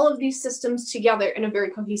all of these systems together in a very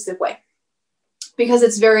cohesive way. Because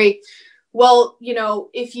it's very, well, you know,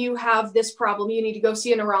 if you have this problem, you need to go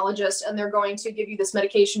see a neurologist and they're going to give you this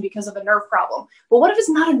medication because of a nerve problem. Well, what if it's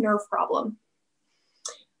not a nerve problem?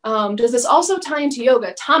 Does this also tie into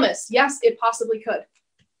yoga? Thomas, yes, it possibly could.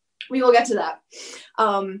 We will get to that.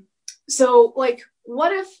 So, like,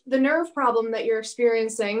 what if the nerve problem that you're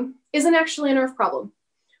experiencing isn't actually a nerve problem?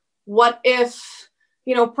 What if,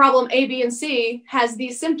 you know, problem A, B, and C has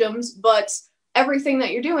these symptoms, but everything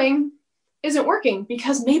that you're doing isn't working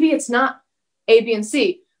because maybe it's not A, B, and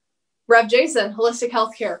C? Rev Jason, holistic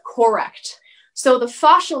healthcare, correct. So the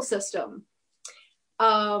fascial system,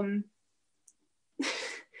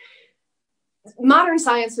 modern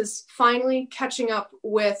science is finally catching up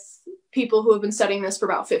with people who have been studying this for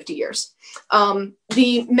about 50 years.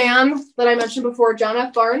 The man that I mentioned before, John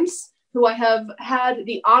F. Barnes, who I have had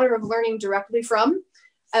the honor of learning directly from,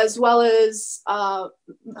 as well as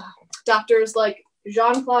doctors like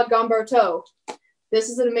Jean-Claude Gomberteau. This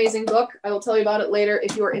is an amazing book. I will tell you about it later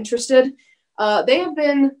if you are interested. They have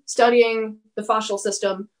been studying the fascial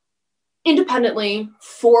system independently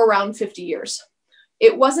for around 50 years.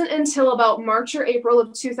 It wasn't until about March or April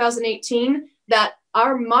of 2018 that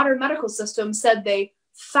our modern medical system said they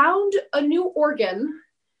found a new organ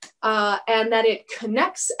and that it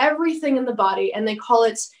connects everything in the body, and they call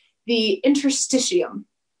it the interstitium.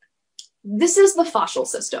 This is the fascial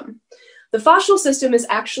system. The fascial system is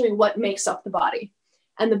actually what makes up the body.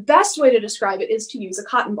 And the best way to describe it is to use a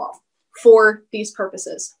cotton ball for these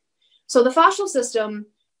purposes. So the fascial system,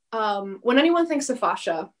 when anyone thinks of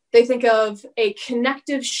fascia, they think of a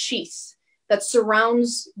connective sheath that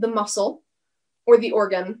surrounds the muscle or the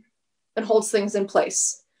organ and holds things in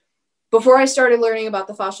place. Before I started learning about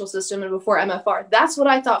the fascial system and before MFR, that's what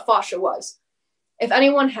I thought fascia was. if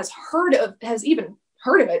anyone has even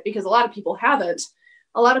heard of it, because a lot of people haven't,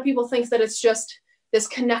 a lot of people think that it's just this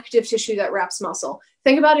connective tissue that wraps muscle.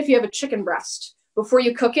 Think about if you have a chicken breast before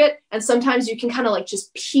you cook it, and sometimes you can kind of like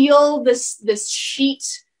just peel this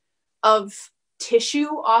sheet of tissue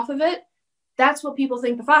off of it. That's what people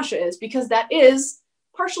think the fascia is, because that is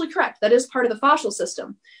partially correct. That is part of the fascial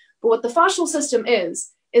system. But what the fascial system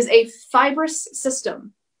is a fibrous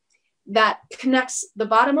system that connects the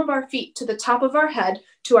bottom of our feet to the top of our head,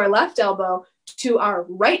 to our left elbow, to our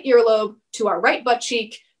right earlobe, to our right butt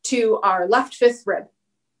cheek, to our left fifth rib.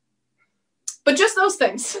 But just those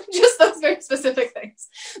things, just those very specific things.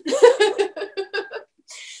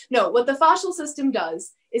 No, what the fascial system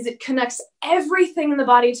does is it connects everything in the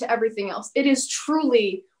body to everything else. It is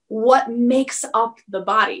truly what makes up the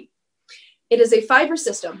body. It is a fiber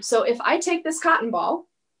system. So if I take this cotton ball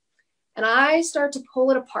and I start to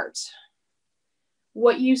pull it apart,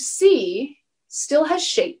 what you see still has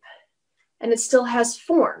shape and it still has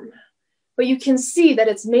form, but you can see that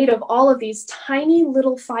it's made of all of these tiny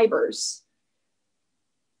little fibers.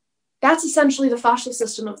 That's essentially the fascial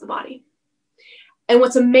system of the body. And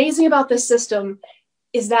what's amazing about this system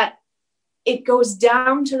is that it goes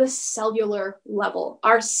down to the cellular level.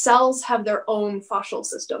 Our cells have their own fascial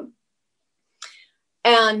system.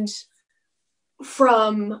 And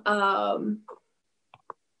from oh,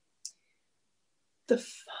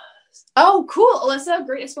 cool, Alyssa,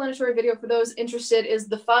 great explanatory video for those interested is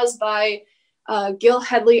The Fuzz by Gil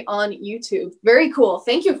Headley on YouTube. Very cool.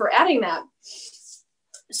 Thank you for adding that.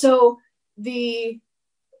 So the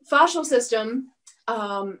fascial system,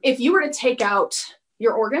 if you were to take out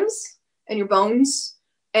your organs and your bones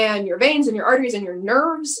and your veins and your arteries and your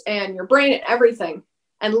nerves and your brain and everything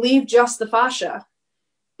and leave just the fascia,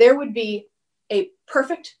 there would be a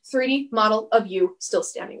perfect 3D model of you still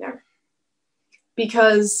standing there.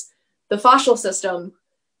 Because the fascial system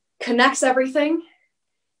connects everything,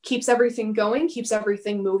 keeps everything going, keeps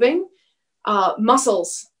everything moving.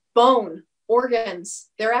 Muscles, bone, organs,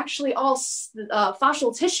 they're actually all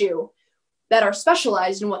fascial tissue that are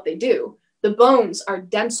specialized in what they do. The bones are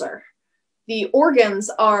denser. The organs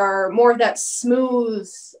are more of that smooth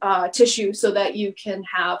tissue so that you can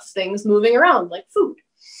have things moving around like food.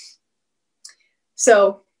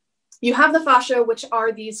 So you have the fascia, which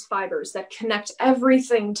are these fibers that connect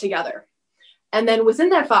everything together. And then within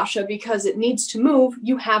that fascia, because it needs to move,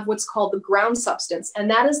 you have what's called the ground substance, and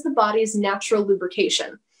that is the body's natural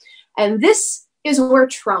lubrication. And this is where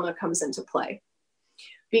trauma comes into play,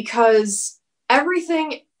 because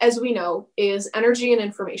everything, as we know, is energy and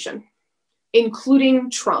information, including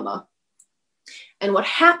trauma. And what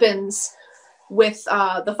happens with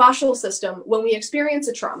the fascial system when we experience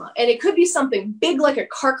a trauma, and it could be something big like a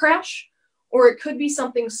car crash, or it could be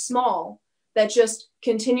something small that just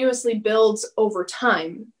continuously builds over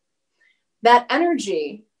time. That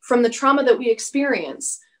energy from the trauma that we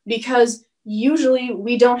experience, because usually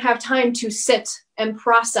we don't have time to sit and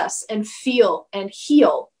process and feel and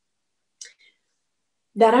heal,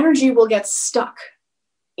 that energy will get stuck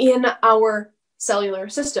in our cellular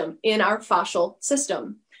system, in our fascial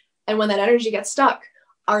system. And when that energy gets stuck,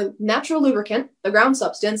 our natural lubricant, the ground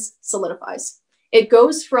substance, solidifies. It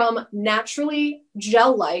goes from naturally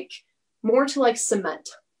gel-like more to like cement.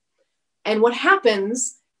 And what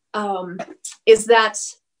happens is that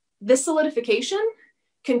this solidification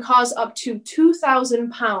can cause up to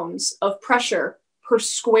 2,000 pounds of pressure per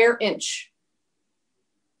square inch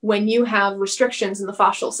when you have restrictions in the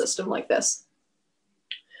fascial system like this,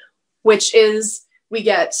 which is we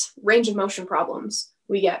get range of motion problems,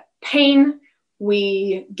 we get pain,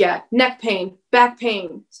 we get neck pain, back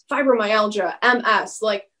pain, fibromyalgia, MS,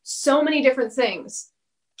 like so many different things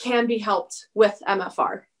can be helped with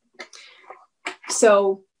MFR.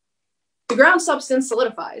 So the ground substance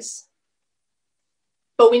solidifies,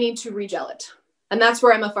 but we need to regel it. And that's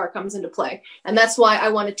where MFR comes into play. And that's why I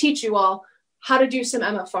want to teach you all how to do some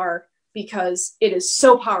MFR, because it is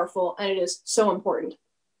so powerful and it is so important.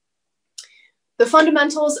 The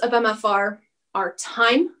fundamentals of MFR are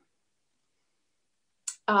time.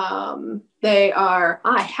 They are,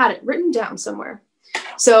 I had it written down somewhere.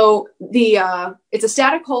 So it's a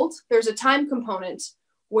static hold. There's a time component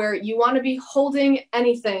where you want to be holding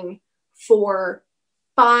anything for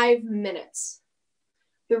 5 minutes.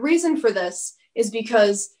 The reason for this is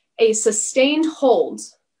because a sustained hold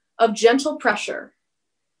of gentle pressure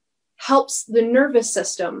helps the nervous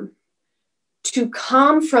system to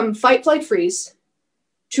calm from fight, flight, freeze,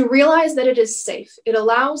 to realize that it is safe. It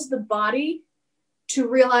allows the body to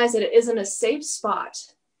realize that it is in a safe spot.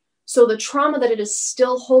 So the trauma that it is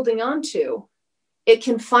still holding on to, it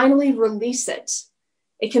can finally release it.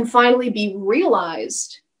 it can finally be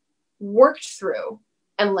realized, worked through,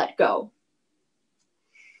 and let go.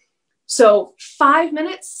 So 5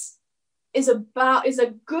 minutes is a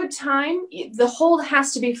good time. The hold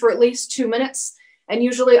has to be for at least 2 minutes. And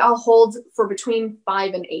usually I'll hold for between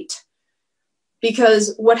 5 and 8.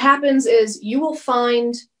 Because what happens is you will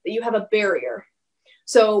find that you have a barrier.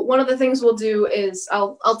 So one of the things we'll do is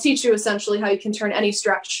I'll teach you essentially how you can turn any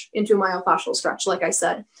stretch into a myofascial stretch, like I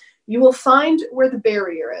said. You will find where the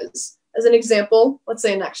barrier is. As an example, let's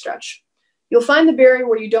say a neck stretch. You'll find the barrier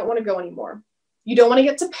where you don't want to go anymore. You don't want to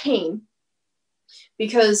get to pain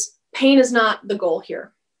because pain is not the goal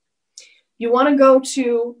here. You want to go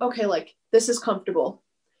to, okay, like this is comfortable.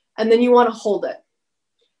 And then you want to hold it.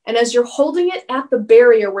 And as you're holding it at the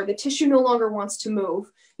barrier where the tissue no longer wants to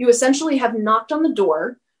move, you essentially have knocked on the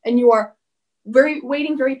door and you are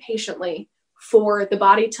waiting very patiently for the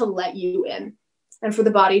body to let you in and for the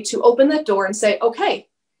body to open that door and say, okay,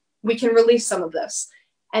 we can release some of this.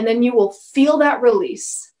 And then you will feel that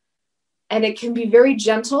release. And it can be very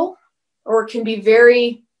gentle or it can be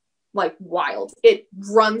very like wild. It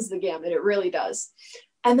runs the gamut. It really does.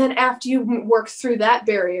 And then after you work through that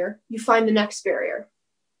barrier, you find the next barrier.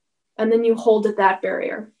 And then you hold at that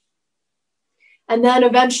barrier. And then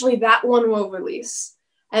eventually that one will release.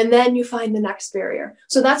 And then you find the next barrier.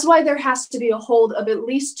 So that's why there has to be a hold of at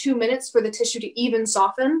least 2 minutes for the tissue to even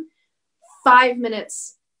soften. 5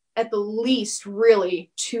 minutes at the least,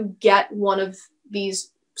 really, to get one of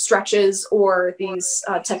these stretches or these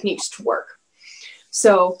techniques to work.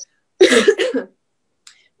 So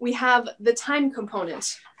we have the time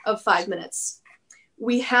component of 5 minutes.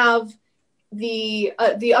 We have the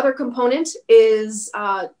other component is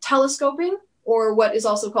telescoping, or what is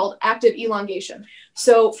also called active elongation.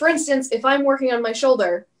 So for instance, if I'm working on my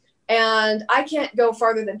shoulder and I can't go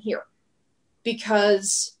farther than here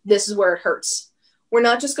because this is where it hurts, we're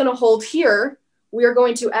not just going to hold here. We are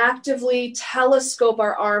going to actively telescope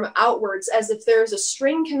our arm outwards as if there's a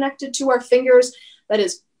string connected to our fingers that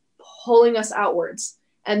is pulling us outwards.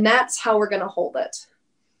 And that's how we're going to hold it.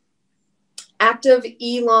 Active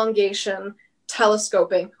elongation,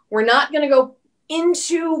 telescoping. We're not going to go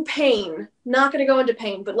into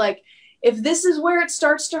pain, but like if this is where it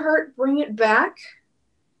starts to hurt, bring it back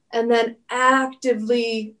and then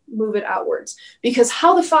actively move it outwards. Because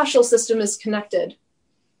how the fascial system is connected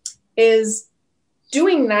is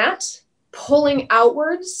doing that, pulling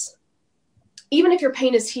outwards, even if your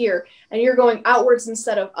pain is here and you're going outwards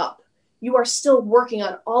instead of up. You are still working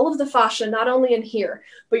on all of the fascia, not only in here,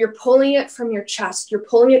 but you're pulling it from your chest, you're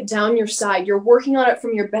pulling it down your side, you're working on it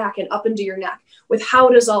from your back and up into your neck with how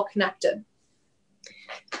it is all connected.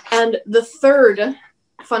 And the third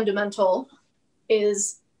fundamental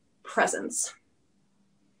is presence.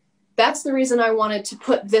 That's the reason I wanted to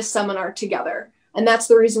put this seminar together. And that's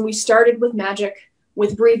the reason we started with Magick,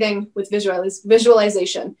 with breathing, with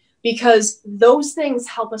visualization, because those things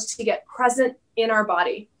help us to get present in our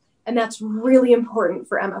body. And that's really important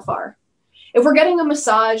for MFR. If we're getting a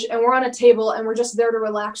massage and we're on a table and we're just there to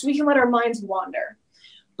relax, we can let our minds wander.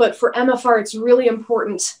 But for MFR, it's really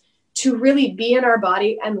important to really be in our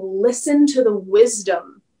body and listen to the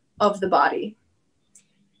wisdom of the body.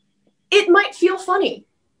 It might feel funny.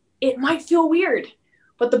 It might feel weird,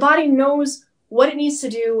 but the body knows what it needs to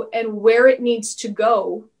do and where it needs to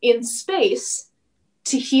go in space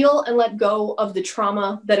to heal and let go of the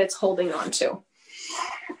trauma that it's holding on to.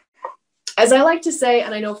 As I like to say,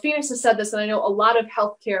 and I know Phoenix has said this, and I know a lot of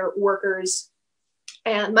healthcare workers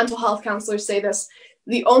and mental health counselors say this,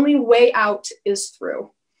 the only way out is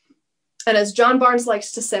through. And as John Barnes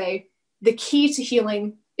likes to say, the key to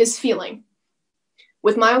healing is feeling.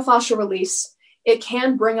 With myofascial release, it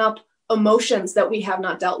can bring up emotions that we have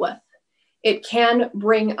not dealt with. It can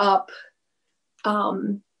bring up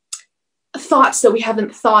thoughts that we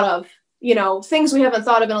haven't thought of, you know, things we haven't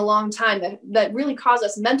thought of in a long time that really cause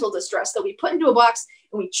us mental distress that we put into a box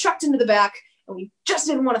and we chucked into the back and we just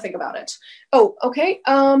didn't want to think about it. Oh, okay.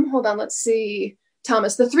 Hold on. Let's see.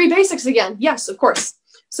 Thomas, the 3 basics again. Yes, of course.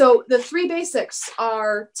 So the 3 basics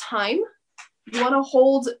are time. You want to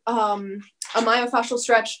hold a myofascial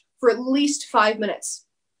stretch for at least 5 minutes.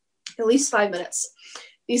 At least 5 minutes.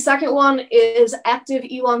 The second one is active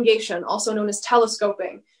elongation, also known as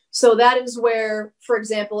telescoping. So that is where, for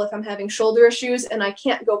example, if I'm having shoulder issues and I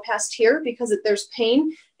can't go past here because there's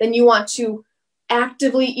pain, then you want to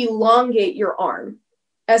actively elongate your arm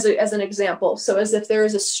as an example. So as if there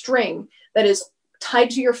is a string that is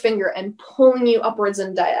tied to your finger and pulling you upwards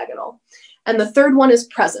and diagonal. And the third one is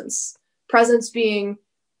presence. Presence being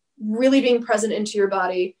really being present into your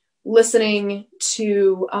body, listening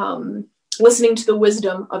to the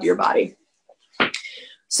wisdom of your body.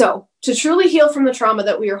 So to truly heal from the trauma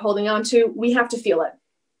that we are holding on to, we have to feel it.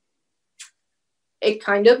 It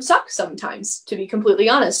kind of sucks sometimes, to be completely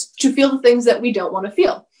honest, to feel the things that we don't want to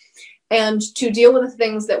feel and to deal with the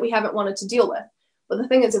things that we haven't wanted to deal with. But the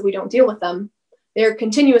thing is, if we don't deal with them, they're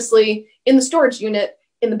continuously in the storage unit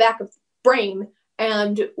in the back of the brain,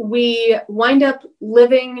 and we wind up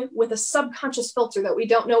living with a subconscious filter that we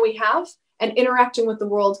don't know we have and interacting with the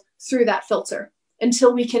world through that filter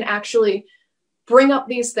until we can actually bring up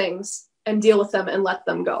these things and deal with them and let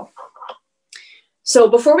them go. So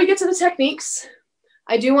before we get to the techniques,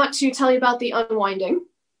 I do want to tell you about the unwinding.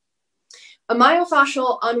 A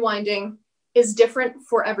myofascial unwinding is different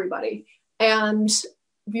for everybody, and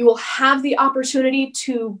you will have the opportunity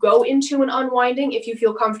to go into an unwinding if you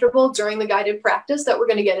feel comfortable during the guided practice that we're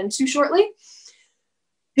going to get into shortly.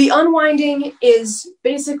 The unwinding is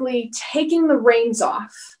basically taking the reins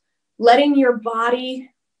off, letting your body,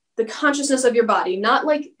 the consciousness of your body, not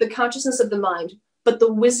like the consciousness of the mind, but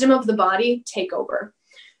the wisdom of the body take over.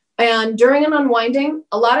 And during an unwinding,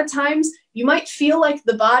 a lot of times you might feel like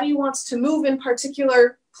the body wants to move in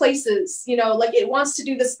particular places, you know, like it wants to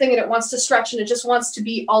do this thing and it wants to stretch and it just wants to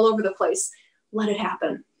be all over the place. Let it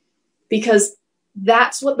happen, because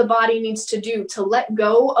that's what the body needs to do to let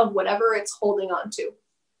go of whatever it's holding on to.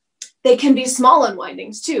 They can be small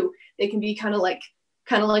unwindings too. They can be kind of like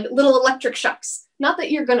little electric shocks. Not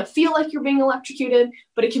that you're going to feel like you're being electrocuted,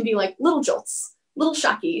 but it can be like little jolts, little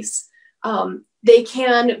shockies. They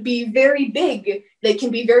can be very big. They can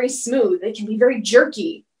be very smooth. They can be very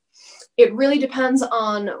jerky. It really depends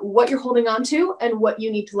on what you're holding on to and what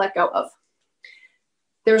you need to let go of.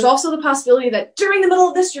 There's also the possibility that during the middle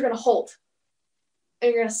of this, you're going to hold and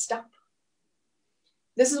you're going to stop.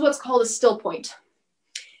 This is what's called a still point.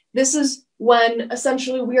 This is when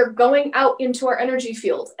essentially we are going out into our energy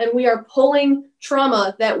field and we are pulling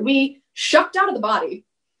trauma that we shucked out of the body,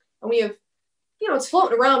 and we have, you know, it's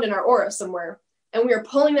floating around in our aura somewhere, and we are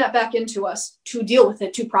pulling that back into us to deal with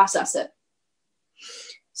it, to process it.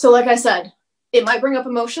 So like I said, it might bring up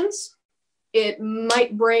emotions. It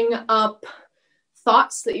might bring up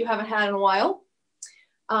thoughts that you haven't had in a while.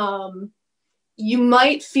 You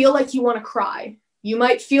might feel like you want to cry. You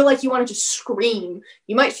might feel like you want to just scream.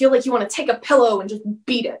 You might feel like you want to take a pillow and just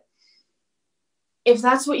beat it. If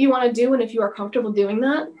that's what you want to do, and if you are comfortable doing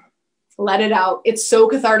that, let it out. It's so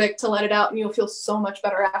cathartic to let it out, and you'll feel so much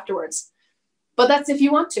better afterwards. But that's if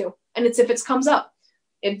you want to, and it's if it comes up.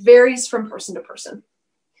 It varies from person to person.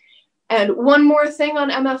 And one more thing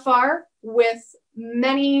on MFR, with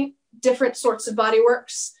many different sorts of body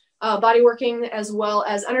working as well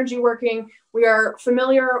as energy working, we are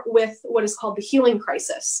familiar with what is called the healing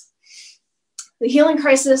crisis. The healing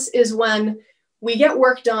crisis is when we get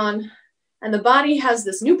work done and the body has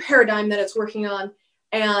this new paradigm that it's working on,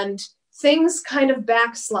 and things kind of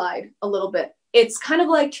backslide a little bit. It's kind of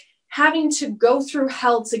like having to go through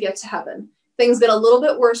hell to get to heaven. Things get a little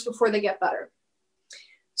bit worse before they get better.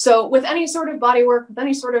 So with any sort of body work, with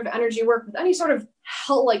any sort of energy work, with any sort of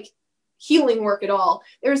healing work at all,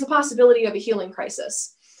 there's a possibility of a healing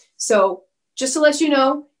crisis. So just to let you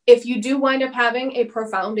know, if you do wind up having a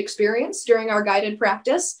profound experience during our guided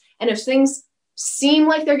practice, and if things seem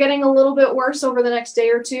like they're getting a little bit worse over the next day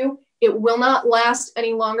or two, it will not last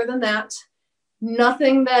any longer than that.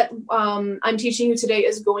 Nothing that I'm teaching you today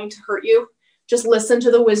is going to hurt you. Just listen to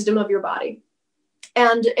the wisdom of your body.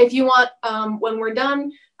 And if you want, when we're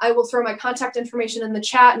done, I will throw my contact information in the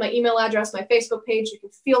chat, my email address, my Facebook page. You can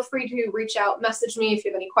feel free to reach out, message me if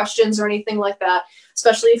you have any questions or anything like that,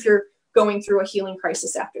 especially if you're going through a healing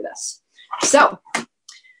crisis after this. So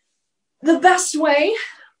the best way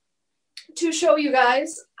to show you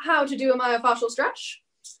guys how to do a myofascial stretch,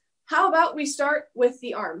 how about we start with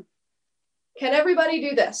the arm? Can everybody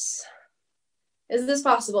do this? Is this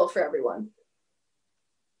possible for everyone?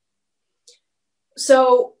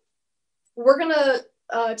 So we're going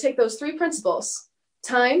to take those three principles: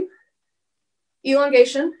 time,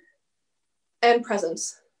 elongation, and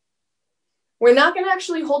presence. We're not going to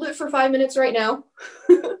actually hold it for 5 minutes right now,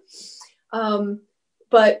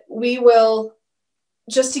 but we will,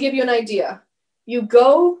 just to give you an idea, you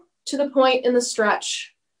go to the point in the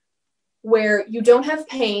stretch where you don't have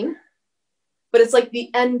pain, but it's like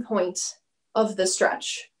the end point of the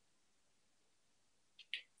stretch.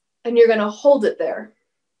 And you're going to hold it there.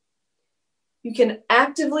 You can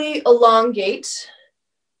actively elongate,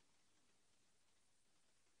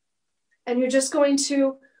 and you're just going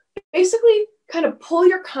to basically kind of pull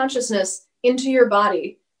your consciousness into your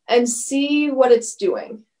body and see what it's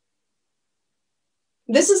doing.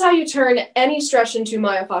 This is how you turn any stretch into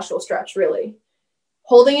myofascial stretch, really.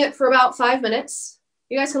 Holding it for about 5 minutes.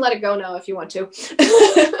 You guys can let it go now if you want to.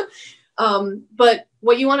 But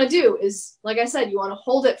what you want to do is, like I said, you want to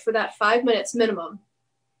hold it for that 5 minutes minimum.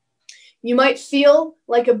 You might feel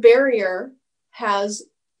like a barrier has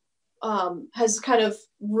kind of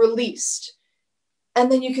released,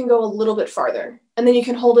 and then you can go a little bit farther, and then you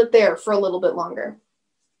can hold it there for a little bit longer.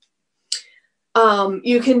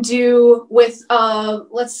 You can do with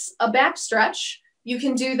a back stretch. You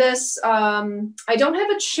can do this. I don't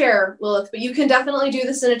have a chair, Lilith, but you can definitely do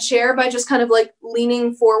this in a chair by just kind of like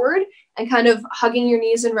leaning forward and kind of hugging your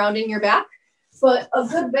knees and rounding your back. But a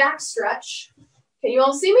good back stretch. Can you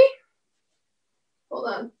all see me? Hold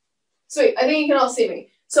on. Sweet, I think you can all see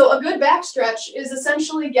me. So a good back stretch is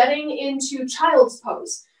essentially getting into child's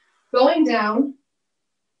pose, going down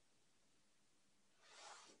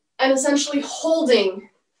and essentially holding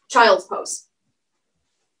child's pose.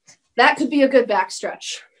 That could be a good back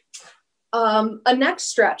stretch. A neck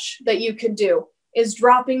stretch that you could do is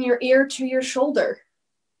dropping your ear to your shoulder.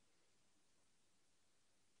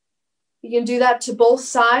 You can do that to both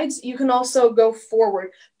sides. You can also go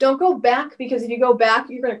forward. Don't go back, because if you go back,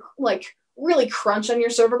 you're going to like really crunch on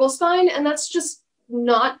your cervical spine, and that's just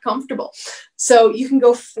not comfortable. So you can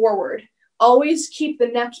go forward. Always keep the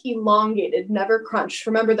neck elongated, never crunch.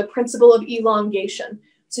 Remember the principle of elongation.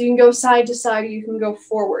 So you can go side to side, or you can go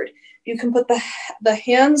forward. You can put the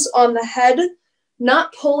hands on the head,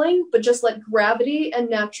 not pulling, but just let gravity and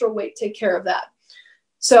natural weight take care of that.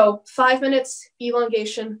 So 5 minutes,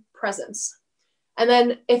 elongation, presence. And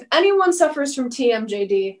then if anyone suffers from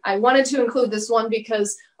TMJD, I wanted to include this one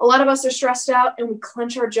because a lot of us are stressed out and we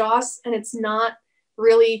clench our jaws and it's not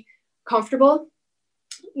really comfortable.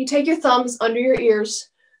 You take your thumbs under your ears,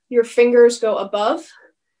 your fingers go above,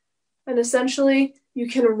 and essentially you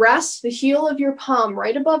can rest the heel of your palm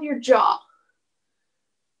right above your jaw.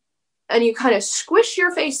 And you kind of squish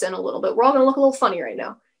your face in a little bit. We're all going to look a little funny right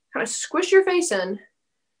now. Kind of squish your face in.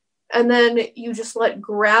 And then you just let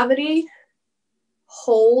gravity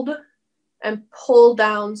hold and pull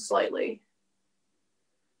down slightly.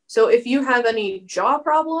 So if you have any jaw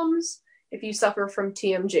problems, if you suffer from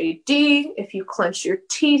TMJD, if you clench your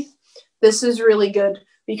teeth, this is really good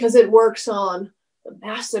because it works on the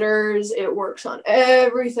masseters, it works on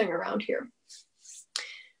everything around here.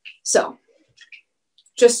 So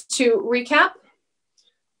just to recap,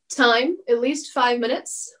 time, at least 5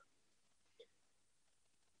 minutes,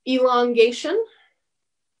 elongation,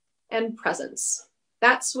 and presence.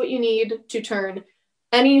 That's what you need to turn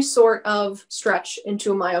any sort of stretch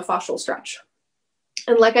into a myofascial stretch.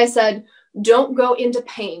 And like I said, don't go into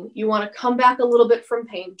pain. You want to come back a little bit from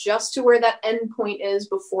pain, just to where that end point is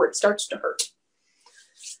before it starts to hurt.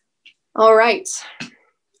 All right,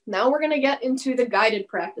 now we're going to get into the guided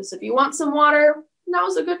practice. If you want some water,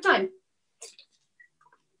 now's a good time.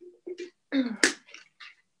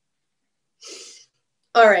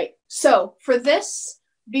 All right, so for this,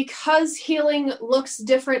 because healing looks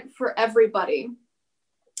different for everybody,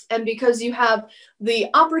 and because you have the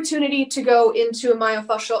opportunity to go into a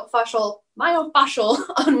myofascial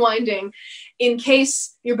unwinding in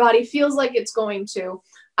case your body feels like it's going to,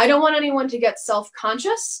 I don't want anyone to get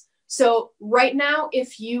self-conscious. So right now,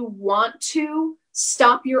 if you want to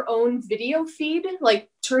stop your own video feed, like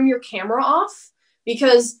turn your camera off,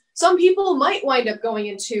 because some people might wind up going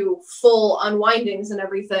into full unwindings and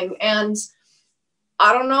everything. And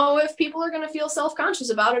I don't know if people are going to feel self-conscious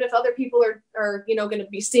about it if other people are going to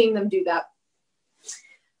be seeing them do that.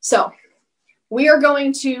 So we are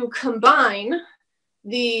going to combine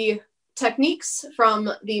the techniques from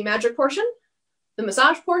the Magick portion, the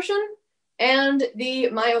massage portion, and the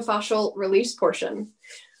myofascial release portion.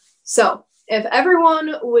 So if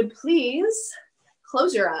everyone would please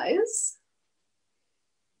close your eyes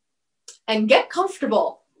and get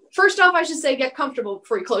comfortable. First off, I should say get comfortable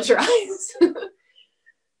before you close your eyes.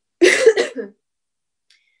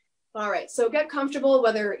 All right, so get comfortable,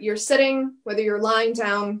 whether you're sitting, whether you're lying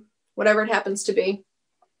down, whatever it happens to be.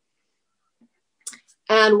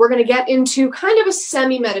 And we're going to get into kind of a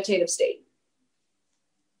semi-meditative state.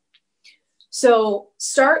 So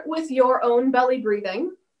start with your own belly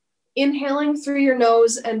breathing, inhaling through your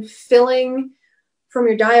nose and filling from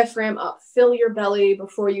your diaphragm up. Fill your belly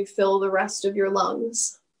before you fill the rest of your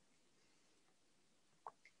lungs.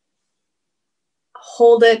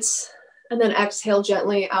 Hold it, and then exhale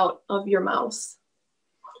gently out of your mouth.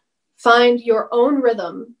 Find your own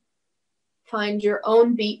rhythm. Find your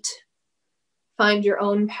own beat. Find your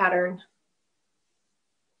own pattern.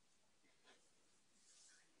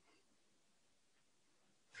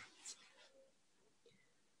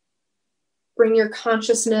 Bring your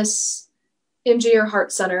consciousness into your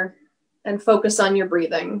heart center and focus on your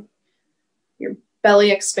breathing. Your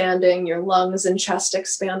belly expanding, your lungs and chest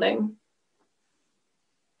expanding.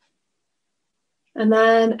 And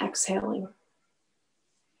then exhaling.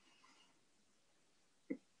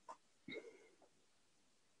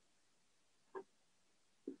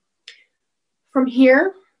 From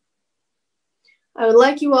here, I would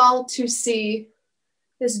like you all to see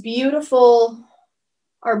this beautiful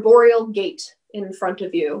arboreal gate in front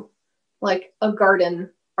of you, like a garden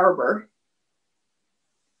arbor.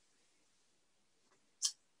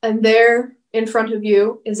 And there in front of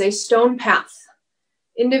you is a stone path,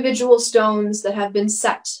 individual stones that have been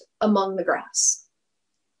set among the grass.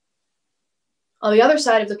 On the other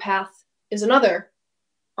side of the path is another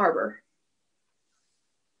arbor.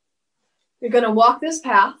 You're going to walk this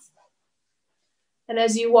path, and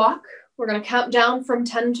as you walk, we're going to count down from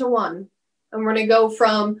 10 to 1, and we're going to go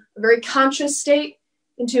from a very conscious state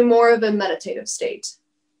into more of a meditative state.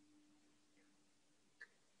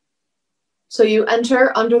 So you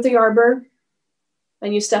enter under the arbor,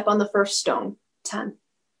 and you step on the first stone, 10.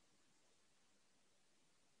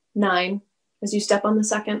 9, as you step on the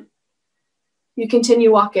second. You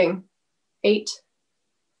continue walking, 8,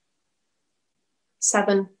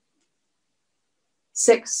 7,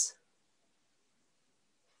 6,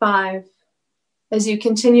 5. As you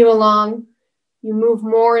continue along, you move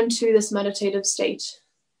more into this meditative state.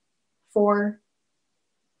 4,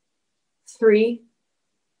 3,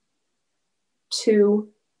 2,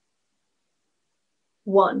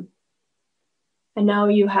 1. And now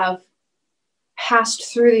you have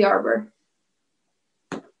passed through the arbor.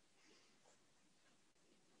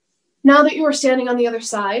 Now that you are standing on the other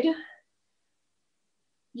side,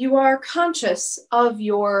 you are conscious of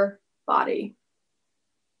your body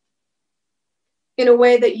in a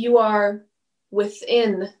way that you are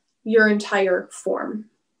within your entire form.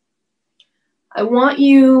 I want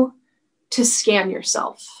you to scan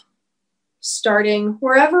yourself, starting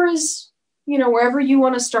wherever you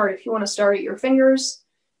want to start. If you want to start at your fingers,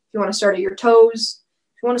 if you want to start at your toes,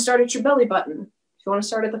 if you want to start at your belly button, if you want to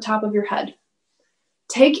start at the top of your head.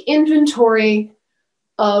 Take inventory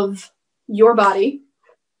of your body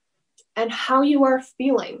and how you are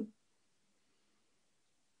feeling.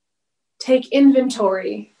 Take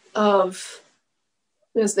inventory of,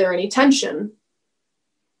 is there any tension?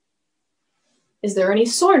 Is there any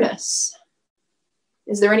soreness?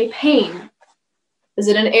 Is there any pain? Is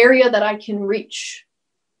it an area that I can reach?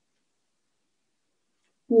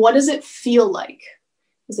 What does it feel like?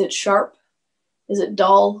 Is it sharp? Is it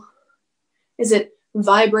dull? Is it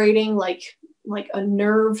vibrating like a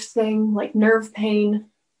nerve thing, like nerve pain?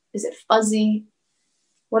 Is it fuzzy?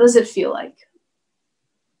 What does it feel like?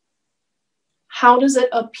 How does it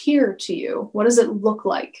appear to you? What does it look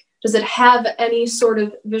like? Does it have any sort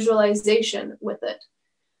of visualization with it?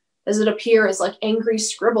 Does it appear as like angry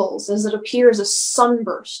scribbles? Does it appear as a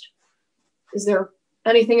sunburst? Is there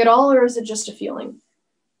anything at all, or is it just a feeling?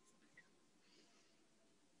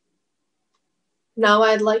 Now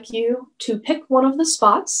I'd like you to pick one of the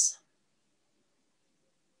spots,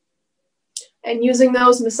 and using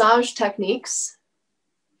those massage techniques,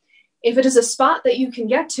 if it is a spot that you can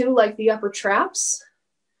get to, like the upper traps,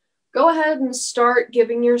 go ahead and start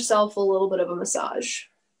giving yourself a little bit of a massage.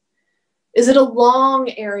 Is it a long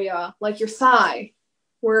area, like your thigh,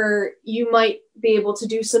 where you might be able to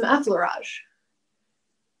do some effleurage?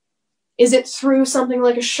 Is it through something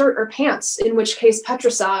like a shirt or pants, in which case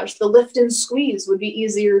petrissage, the lift and squeeze, would be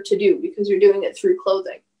easier to do because you're doing it through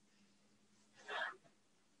clothing?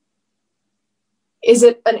 Is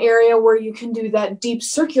it an area where you can do that deep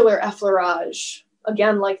circular effleurage,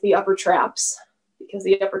 again, like the upper traps, because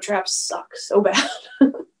the upper traps suck so bad?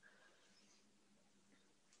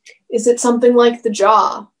 Is it something like the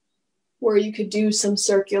jaw, where you could do some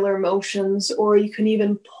circular motions, or you can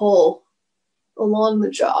even pull along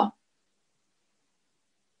the jaw?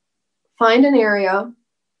 Find an area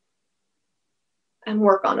and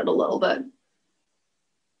work on it a little bit.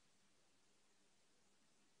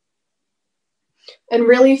 And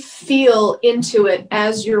really feel into it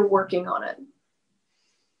as you're working on it.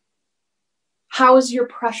 How is your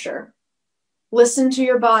pressure? Listen to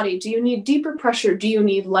your body. Do you need deeper pressure? Do you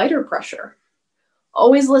need lighter pressure?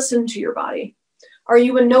 Always listen to your body. Are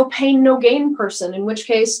you a no pain, no gain person? In which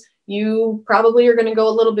case, you probably are going to go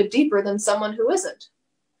a little bit deeper than someone who isn't.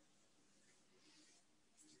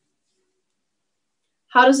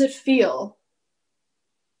 How does it feel?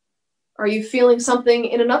 Are you feeling something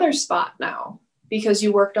in another spot now because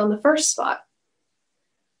you worked on the first spot?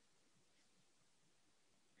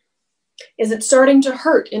 Is it starting to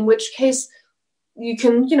hurt? In which case, you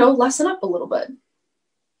can, lessen up a little bit.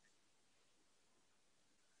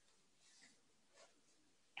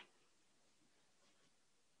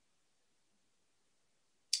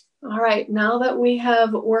 All right, now that we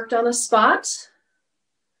have worked on a spot,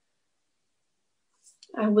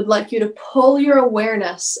 I would like you to pull your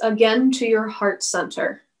awareness again to your heart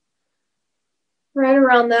center, right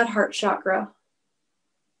around that heart chakra.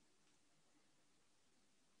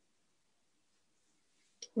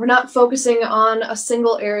 We're not focusing on a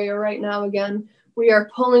single area right now again. We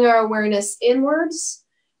are pulling our awareness inwards,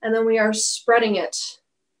 and then we are spreading it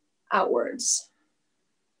outwards.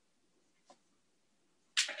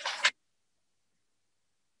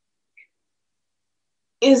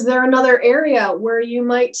 Is there another area where you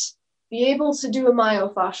might be able to do a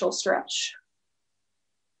myofascial stretch?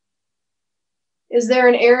 Is there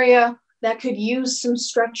an area that could use some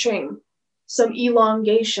stretching, some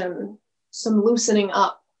elongation, some loosening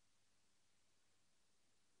up?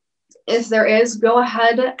 If there is, go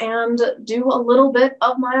ahead and do a little bit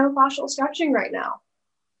of myofascial stretching right now.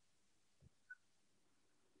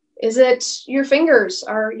 Is it your fingers?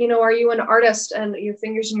 Are you an artist and your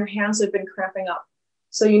fingers and your hands have been cramping up?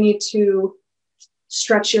 So you need to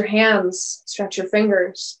stretch your hands, stretch your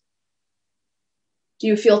fingers. Do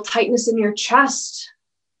you feel tightness in your chest?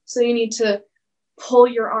 So you need to pull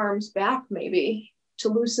your arms back maybe to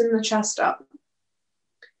loosen the chest up.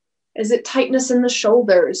 Is it tightness in the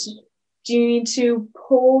shoulders? Do you need to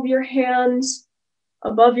pull your hands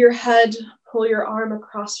above your head, pull your arm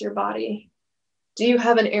across your body? Do you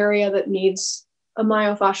have an area that needs a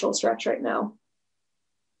myofascial stretch right now?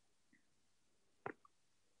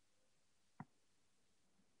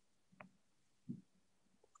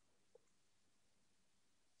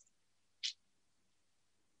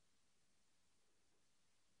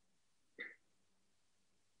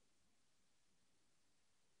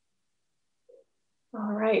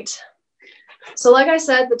 All right. So like I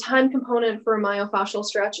said, the time component for a myofascial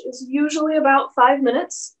stretch is usually about 5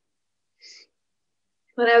 minutes.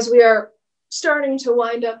 But as we are starting to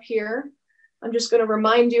wind up here, I'm just going to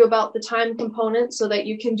remind you about the time component so that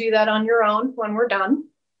you can do that on your own when we're done.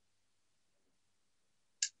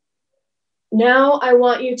 Now I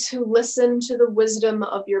want you to listen to the wisdom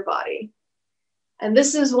of your body. And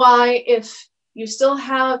this is why if you still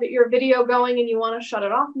have your video going and you want to shut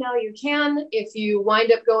it off now, you can. If you wind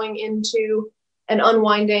up going into an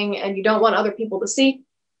unwinding and you don't want other people to see,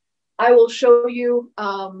 I will show you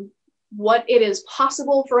what it is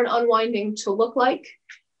possible for an unwinding to look like.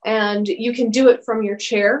 And you can do it from your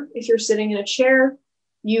chair. If you're sitting in a chair,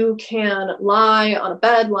 you can lie on a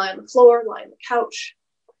bed, lie on the floor, lie on the couch.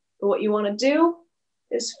 But what you want to do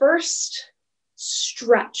is first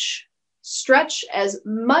stretch. Stretch as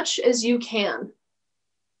much as you can.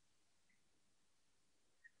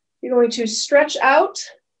 You're going to stretch out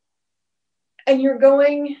and you're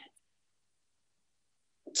going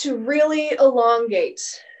to really elongate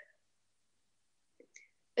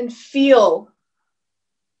and feel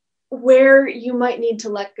where you might need to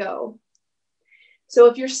let go. So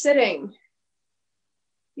if you're sitting,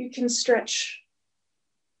 you can stretch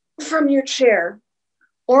from your chair.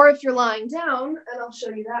 Or if you're lying down, and I'll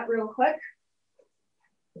show you that real quick,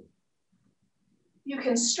 you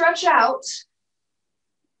can stretch out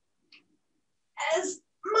as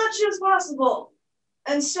much as possible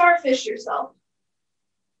and starfish yourself.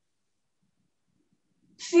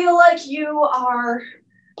 Feel like you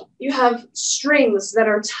have strings that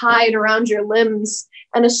are tied around your limbs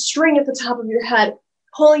and a string at the top of your head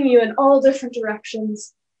pulling you in all different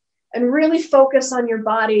directions. And really focus on your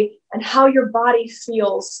body and how your body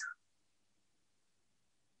feels.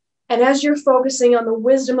 And as you're focusing on the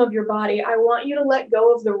wisdom of your body, I want you to let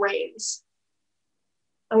go of the reins.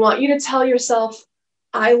 I want you to tell yourself,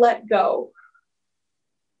 I let go.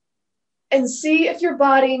 And see if your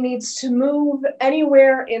body needs to move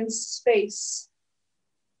anywhere in space.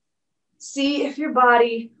 See if your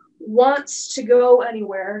body wants to go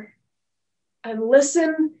anywhere. And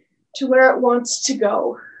listen to where it wants to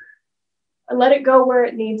go. And let it go where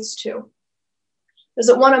it needs to. Does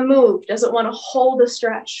it want to move? Does it want to hold a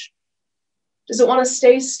stretch? Does it want to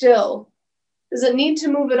stay still? Does it need to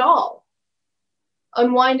move at all?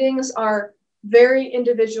 Unwindings are very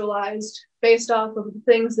individualized based off of the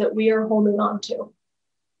things that we are holding on to.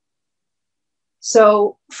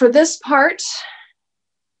 So for this part,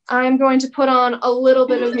 I'm going to put on a little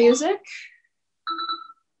bit of music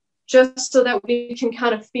just so that we can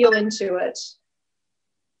kind of feel into it.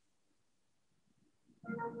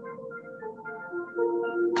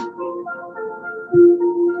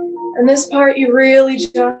 And this part, you really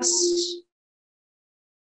just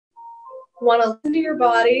want to listen to your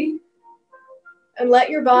body and let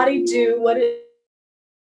your body do what it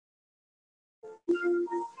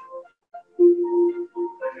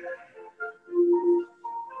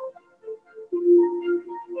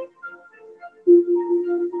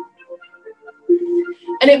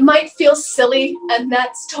And it might feel silly, and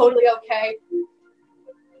that's totally okay.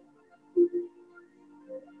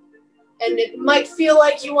 And it might feel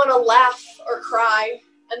like you want to laugh or cry,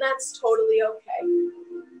 and that's totally okay.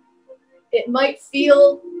 It might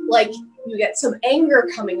feel like you get some anger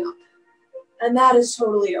coming up, and that is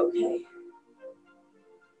totally okay.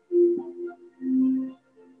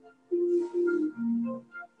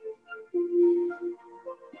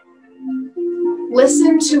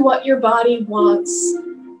 Listen to what your body wants.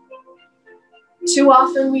 Too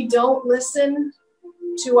often we don't listen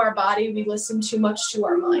to our body, we listen too much to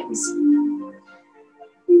our minds.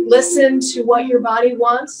 Listen to what your body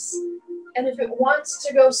wants, and if it wants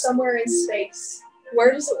to go somewhere in space,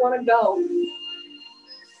 where does it want to go?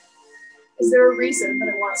 Is there a reason that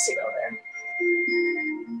it wants to go there?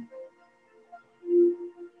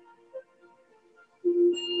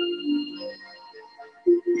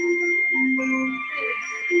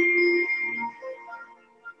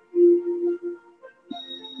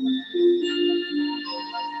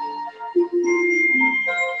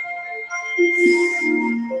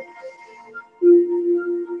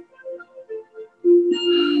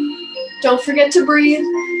 Don't forget to breathe.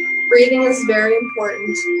 Breathing is very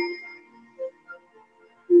important.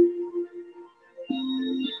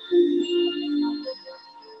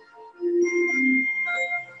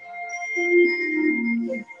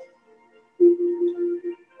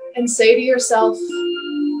 And say to yourself,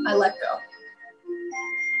 I let go.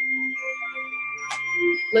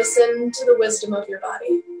 Listen to the wisdom of your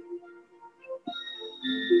body.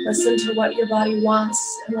 Listen to what your body wants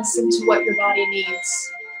and listen to what your body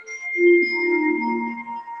needs.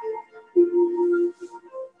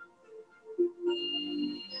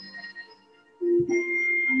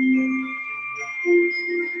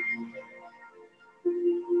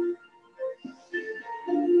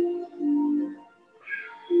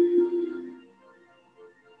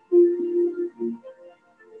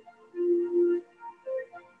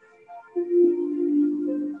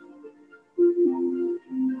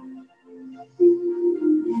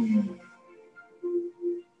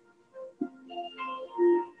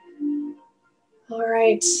 All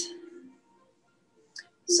right.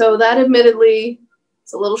 So that admittedly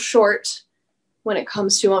is a little short when it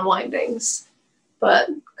comes to unwindings, but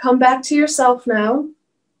come back to yourself now.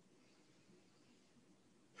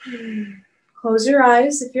 Close your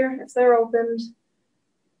eyes if they're opened.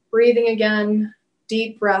 Breathing again,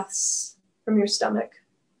 deep breaths from your stomach.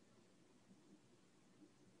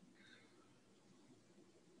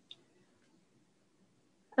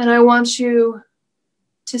 And I want you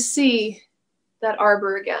to see that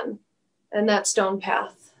arbor again and that stone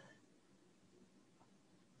path.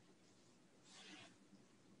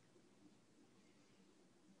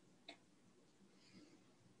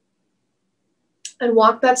 And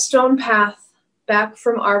walk that stone path back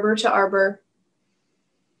from arbor to arbor.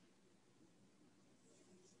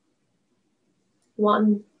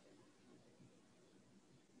 1,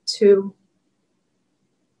 2,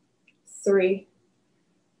 3,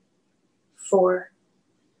 4,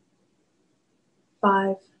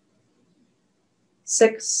 5,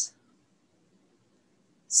 6,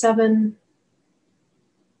 7,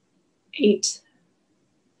 8,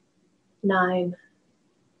 9,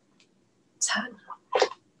 10.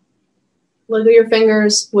 Wiggle your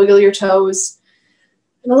fingers, wiggle your toes,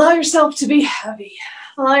 and allow yourself to be heavy.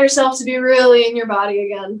 Allow yourself to be really in your body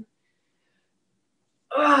again.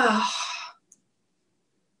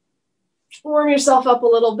 Warm yourself up a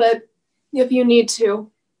little bit if you need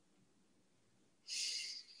to.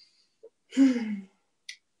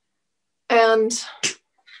 And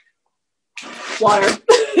water.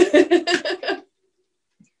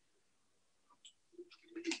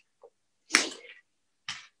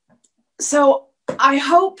 So I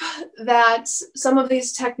hope that some of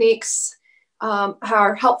these techniques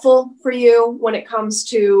are helpful for you when it comes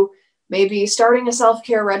to maybe starting a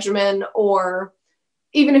self-care regimen, or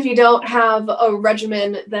even if you don't have a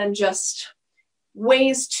regimen, then just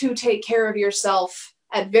ways to take care of yourself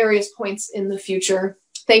at various points in the future.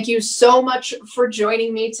 Thank you so much for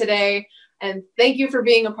joining me today, and thank you for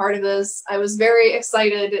being a part of this. I was very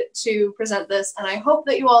excited to present this, and I hope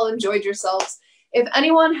that you all enjoyed yourselves. If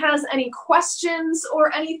anyone has any questions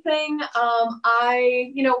or anything,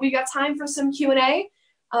 we got time for some Q&A.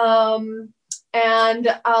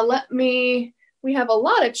 We have a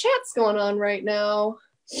lot of chats going on right now.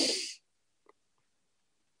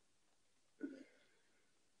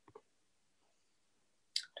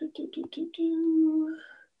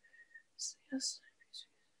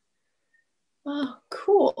 Oh,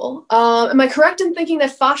 cool. Am I correct in thinking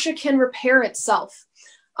that fascia can repair itself?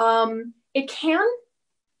 It can.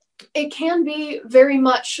 it can be very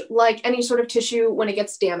much like any sort of tissue when it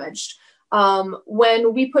gets damaged.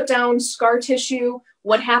 When we put down scar tissue,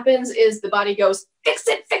 what happens is the body goes, fix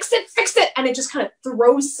it, fix it, fix it. And it just kind of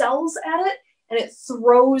throws cells at it, and it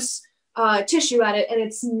throws tissue at it. And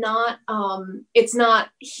it's not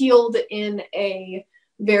healed in a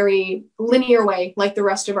very linear way like the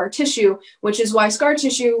rest of our tissue, which is why scar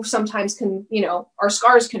tissue sometimes can, our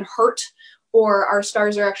scars can hurt, or our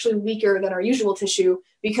scars are actually weaker than our usual tissue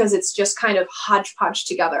because it's just kind of hodgepodge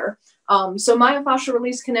together. So myofascial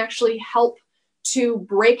release can actually help to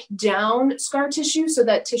break down scar tissue so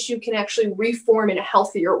that tissue can actually reform in a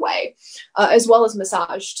healthier way, as well as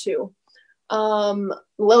massage too.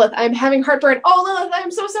 Lilith, I'm having heartburn. Oh, Lilith,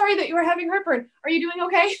 I'm so sorry that you are having heartburn. Are you doing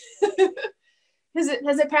okay? Has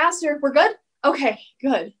it passed, or we're good? Okay,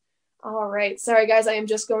 good. All right. Sorry, guys. I am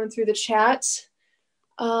just going through the chat.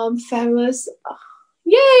 Fabulous.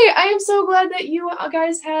 Yay! I am so glad that you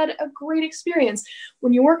guys had a great experience.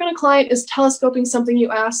 When you work on a client, is telescoping something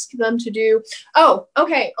you ask them to do? Oh,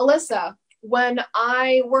 okay, Alyssa. When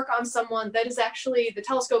I work on someone, that is actually, the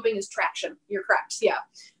telescoping is traction. You're correct, yeah.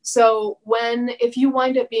 So if you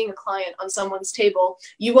wind up being a client on someone's table,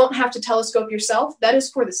 you won't have to telescope yourself. That is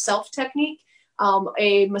for the self technique.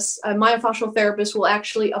 A myofascial therapist will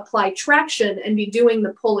actually apply traction and be doing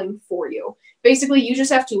the pulling for you. Basically, you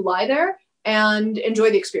just have to lie there and enjoy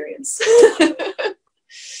the experience.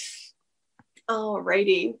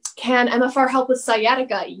 Alrighty. Can MFR help with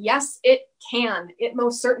sciatica? Yes, it can. It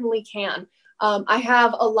most certainly can. I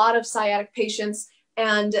have a lot of sciatic patients,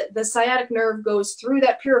 and the sciatic nerve goes through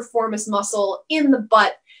that piriformis muscle in the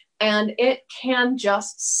butt, and it can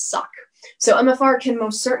just suck. So MFR can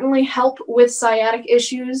most certainly help with sciatic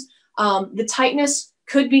issues. The tightness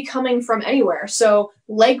could be coming from anywhere. So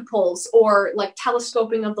leg pulls or like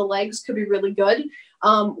telescoping of the legs could be really good.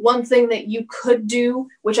 One thing that you could do,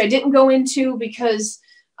 which I didn't go into because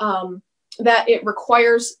that it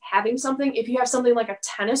requires having something. If you have something like a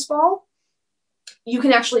tennis ball, you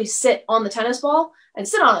can actually sit on the tennis ball and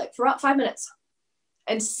sit on it for about 5 minutes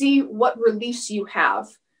and see what release you have.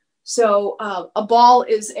 So a ball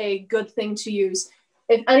is a good thing to use.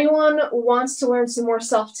 If anyone wants to learn some more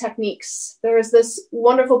self techniques, there is this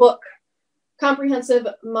wonderful book, Comprehensive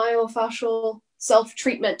Myofascial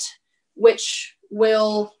Self-Treatment, which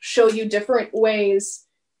will show you different ways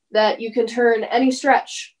that you can turn any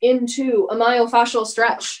stretch into a myofascial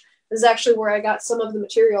stretch. This is actually where I got some of the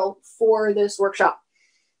material for this workshop.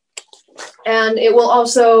 And it will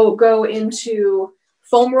also go into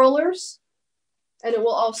foam rollers, and it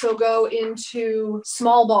will also go into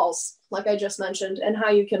small balls, like I just mentioned, and how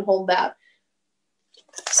you can hold that.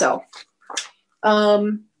 So,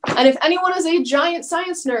 and if anyone is a giant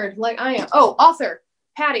science nerd like I am, oh, author,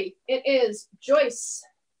 Patty, it is Joyce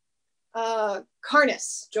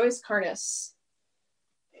Carness. Joyce Carness.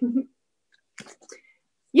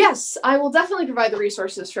 Yes, I will definitely provide the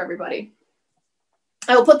resources for everybody.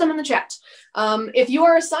 I will put them in the chat. If you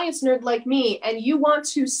are a science nerd like me and you want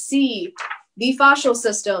to see the fascial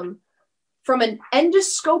system from an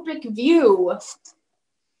endoscopic view,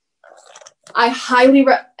 I highly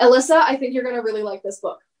Alyssa, I think you're going to really like this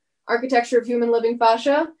book. Architecture of Human Living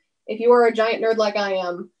Fascia. If you are a giant nerd like I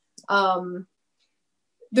am,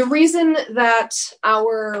 the reason that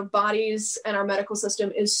our bodies and our medical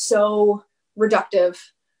system is so reductive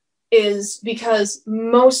is because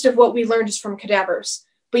most of what we learned is from cadavers.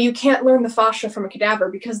 But you can't learn the fascia from a cadaver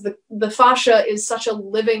because the fascia is such a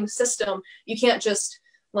living system. You can't just,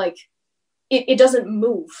 like, it doesn't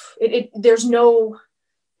move. There's no,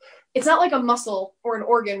 it's not like a muscle or an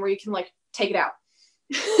organ where you can, like, take it out.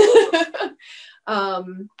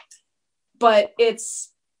 But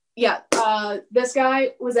it's, yeah, this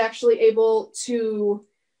guy was actually able to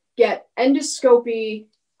get endoscopy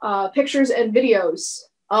pictures and videos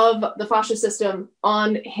of the fascia system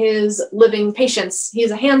on his living patients.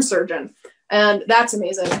 He's a hand surgeon, and that's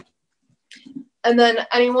amazing. And then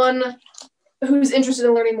anyone who's interested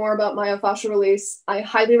in learning more about myofascial release, I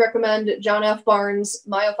highly recommend John F. Barnes'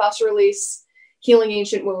 Myofascial Release, Healing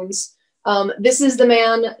Ancient Wounds. This is the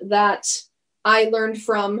man that I learned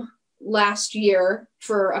from last year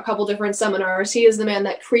for a couple different seminars. He is the man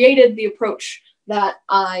that created the approach that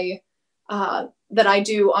I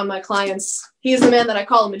do on my clients. He is the man that I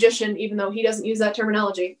call a magician, even though he doesn't use that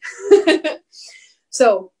terminology.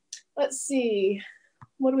 So let's see.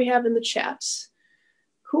 What do we have in the chat?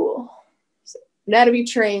 Cool. So, anatomy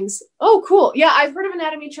trains. Oh, cool. Yeah, I've heard of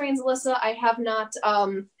anatomy trains, Alyssa. I have not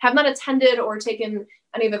attended or taken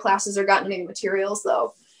any of the classes or gotten any materials,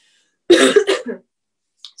 though.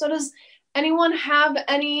 So does anyone have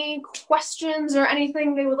any questions or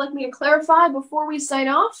anything they would like me to clarify before we sign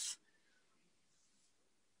off?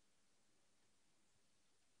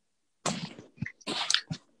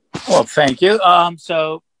 Well, thank you.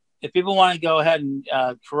 So if people want to go ahead and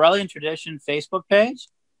Corellian Tradition Facebook page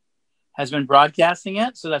has been broadcasting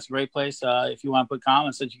it. So that's a great place if you want to put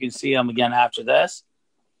comments so that you can see them again after this.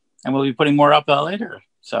 And we'll be putting more up later.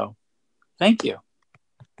 So thank you.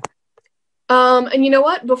 And you know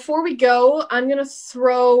what? Before we go, I'm going to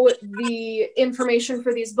throw the information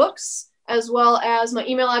for these books as well as my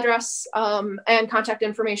email address and contact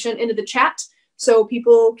information into the chat so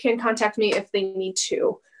people can contact me if they need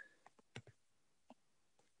to.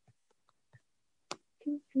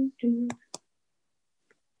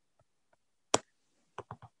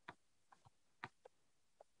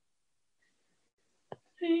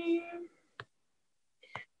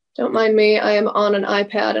 Don't mind me, I am on an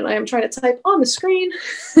iPad and I am trying to type on the screen.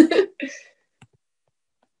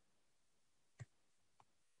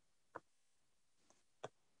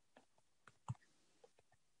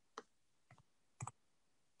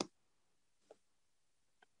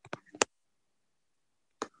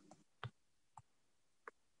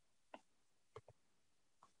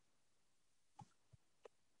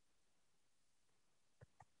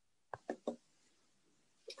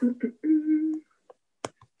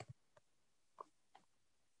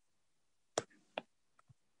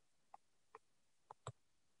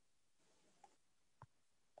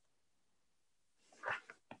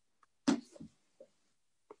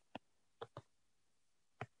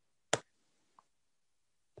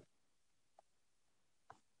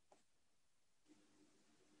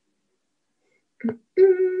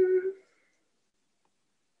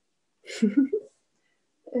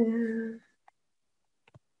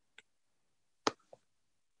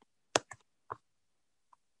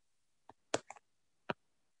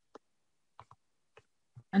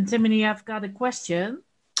 Antimony, I've got a question.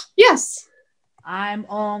 Yes. I'm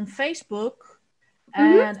on Facebook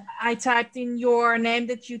and I typed in your name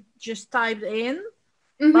that you just typed in,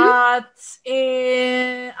 but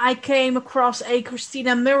I came across a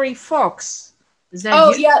Christina Murray Fox. Is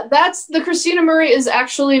that you? Yeah, that's the Christina Murray is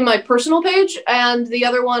actually my personal page, and the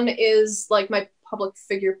other one is like my public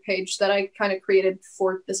figure page that I kind of created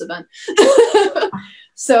for this event.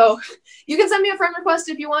 So you can send me a friend request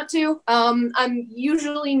if you want to. I'm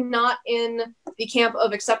usually not in the camp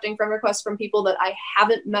of accepting friend requests from people that I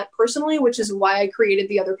haven't met personally, which is why I created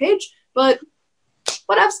the other page, but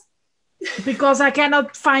what else? Because I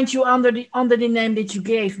cannot find you under the name that you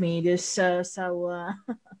gave me.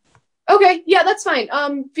 Okay, yeah, that's fine.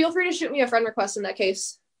 Feel free to shoot me a friend request in that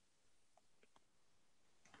case.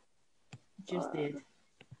 Just did.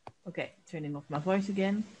 Okay, turning off my voice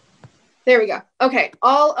again. There we go. Okay,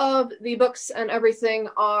 all of the books and everything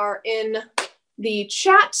are in the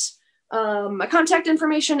chat. My contact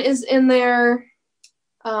information is in there.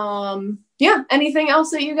 Yeah, anything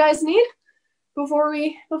else that you guys need before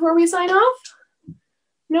we sign off?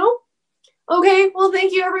 No? Okay, well,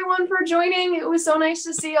 thank you everyone for joining. It was so nice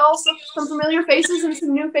to see also some familiar faces and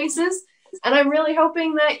some new faces. And I'm really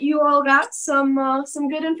hoping that you all got some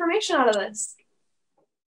good information out of this.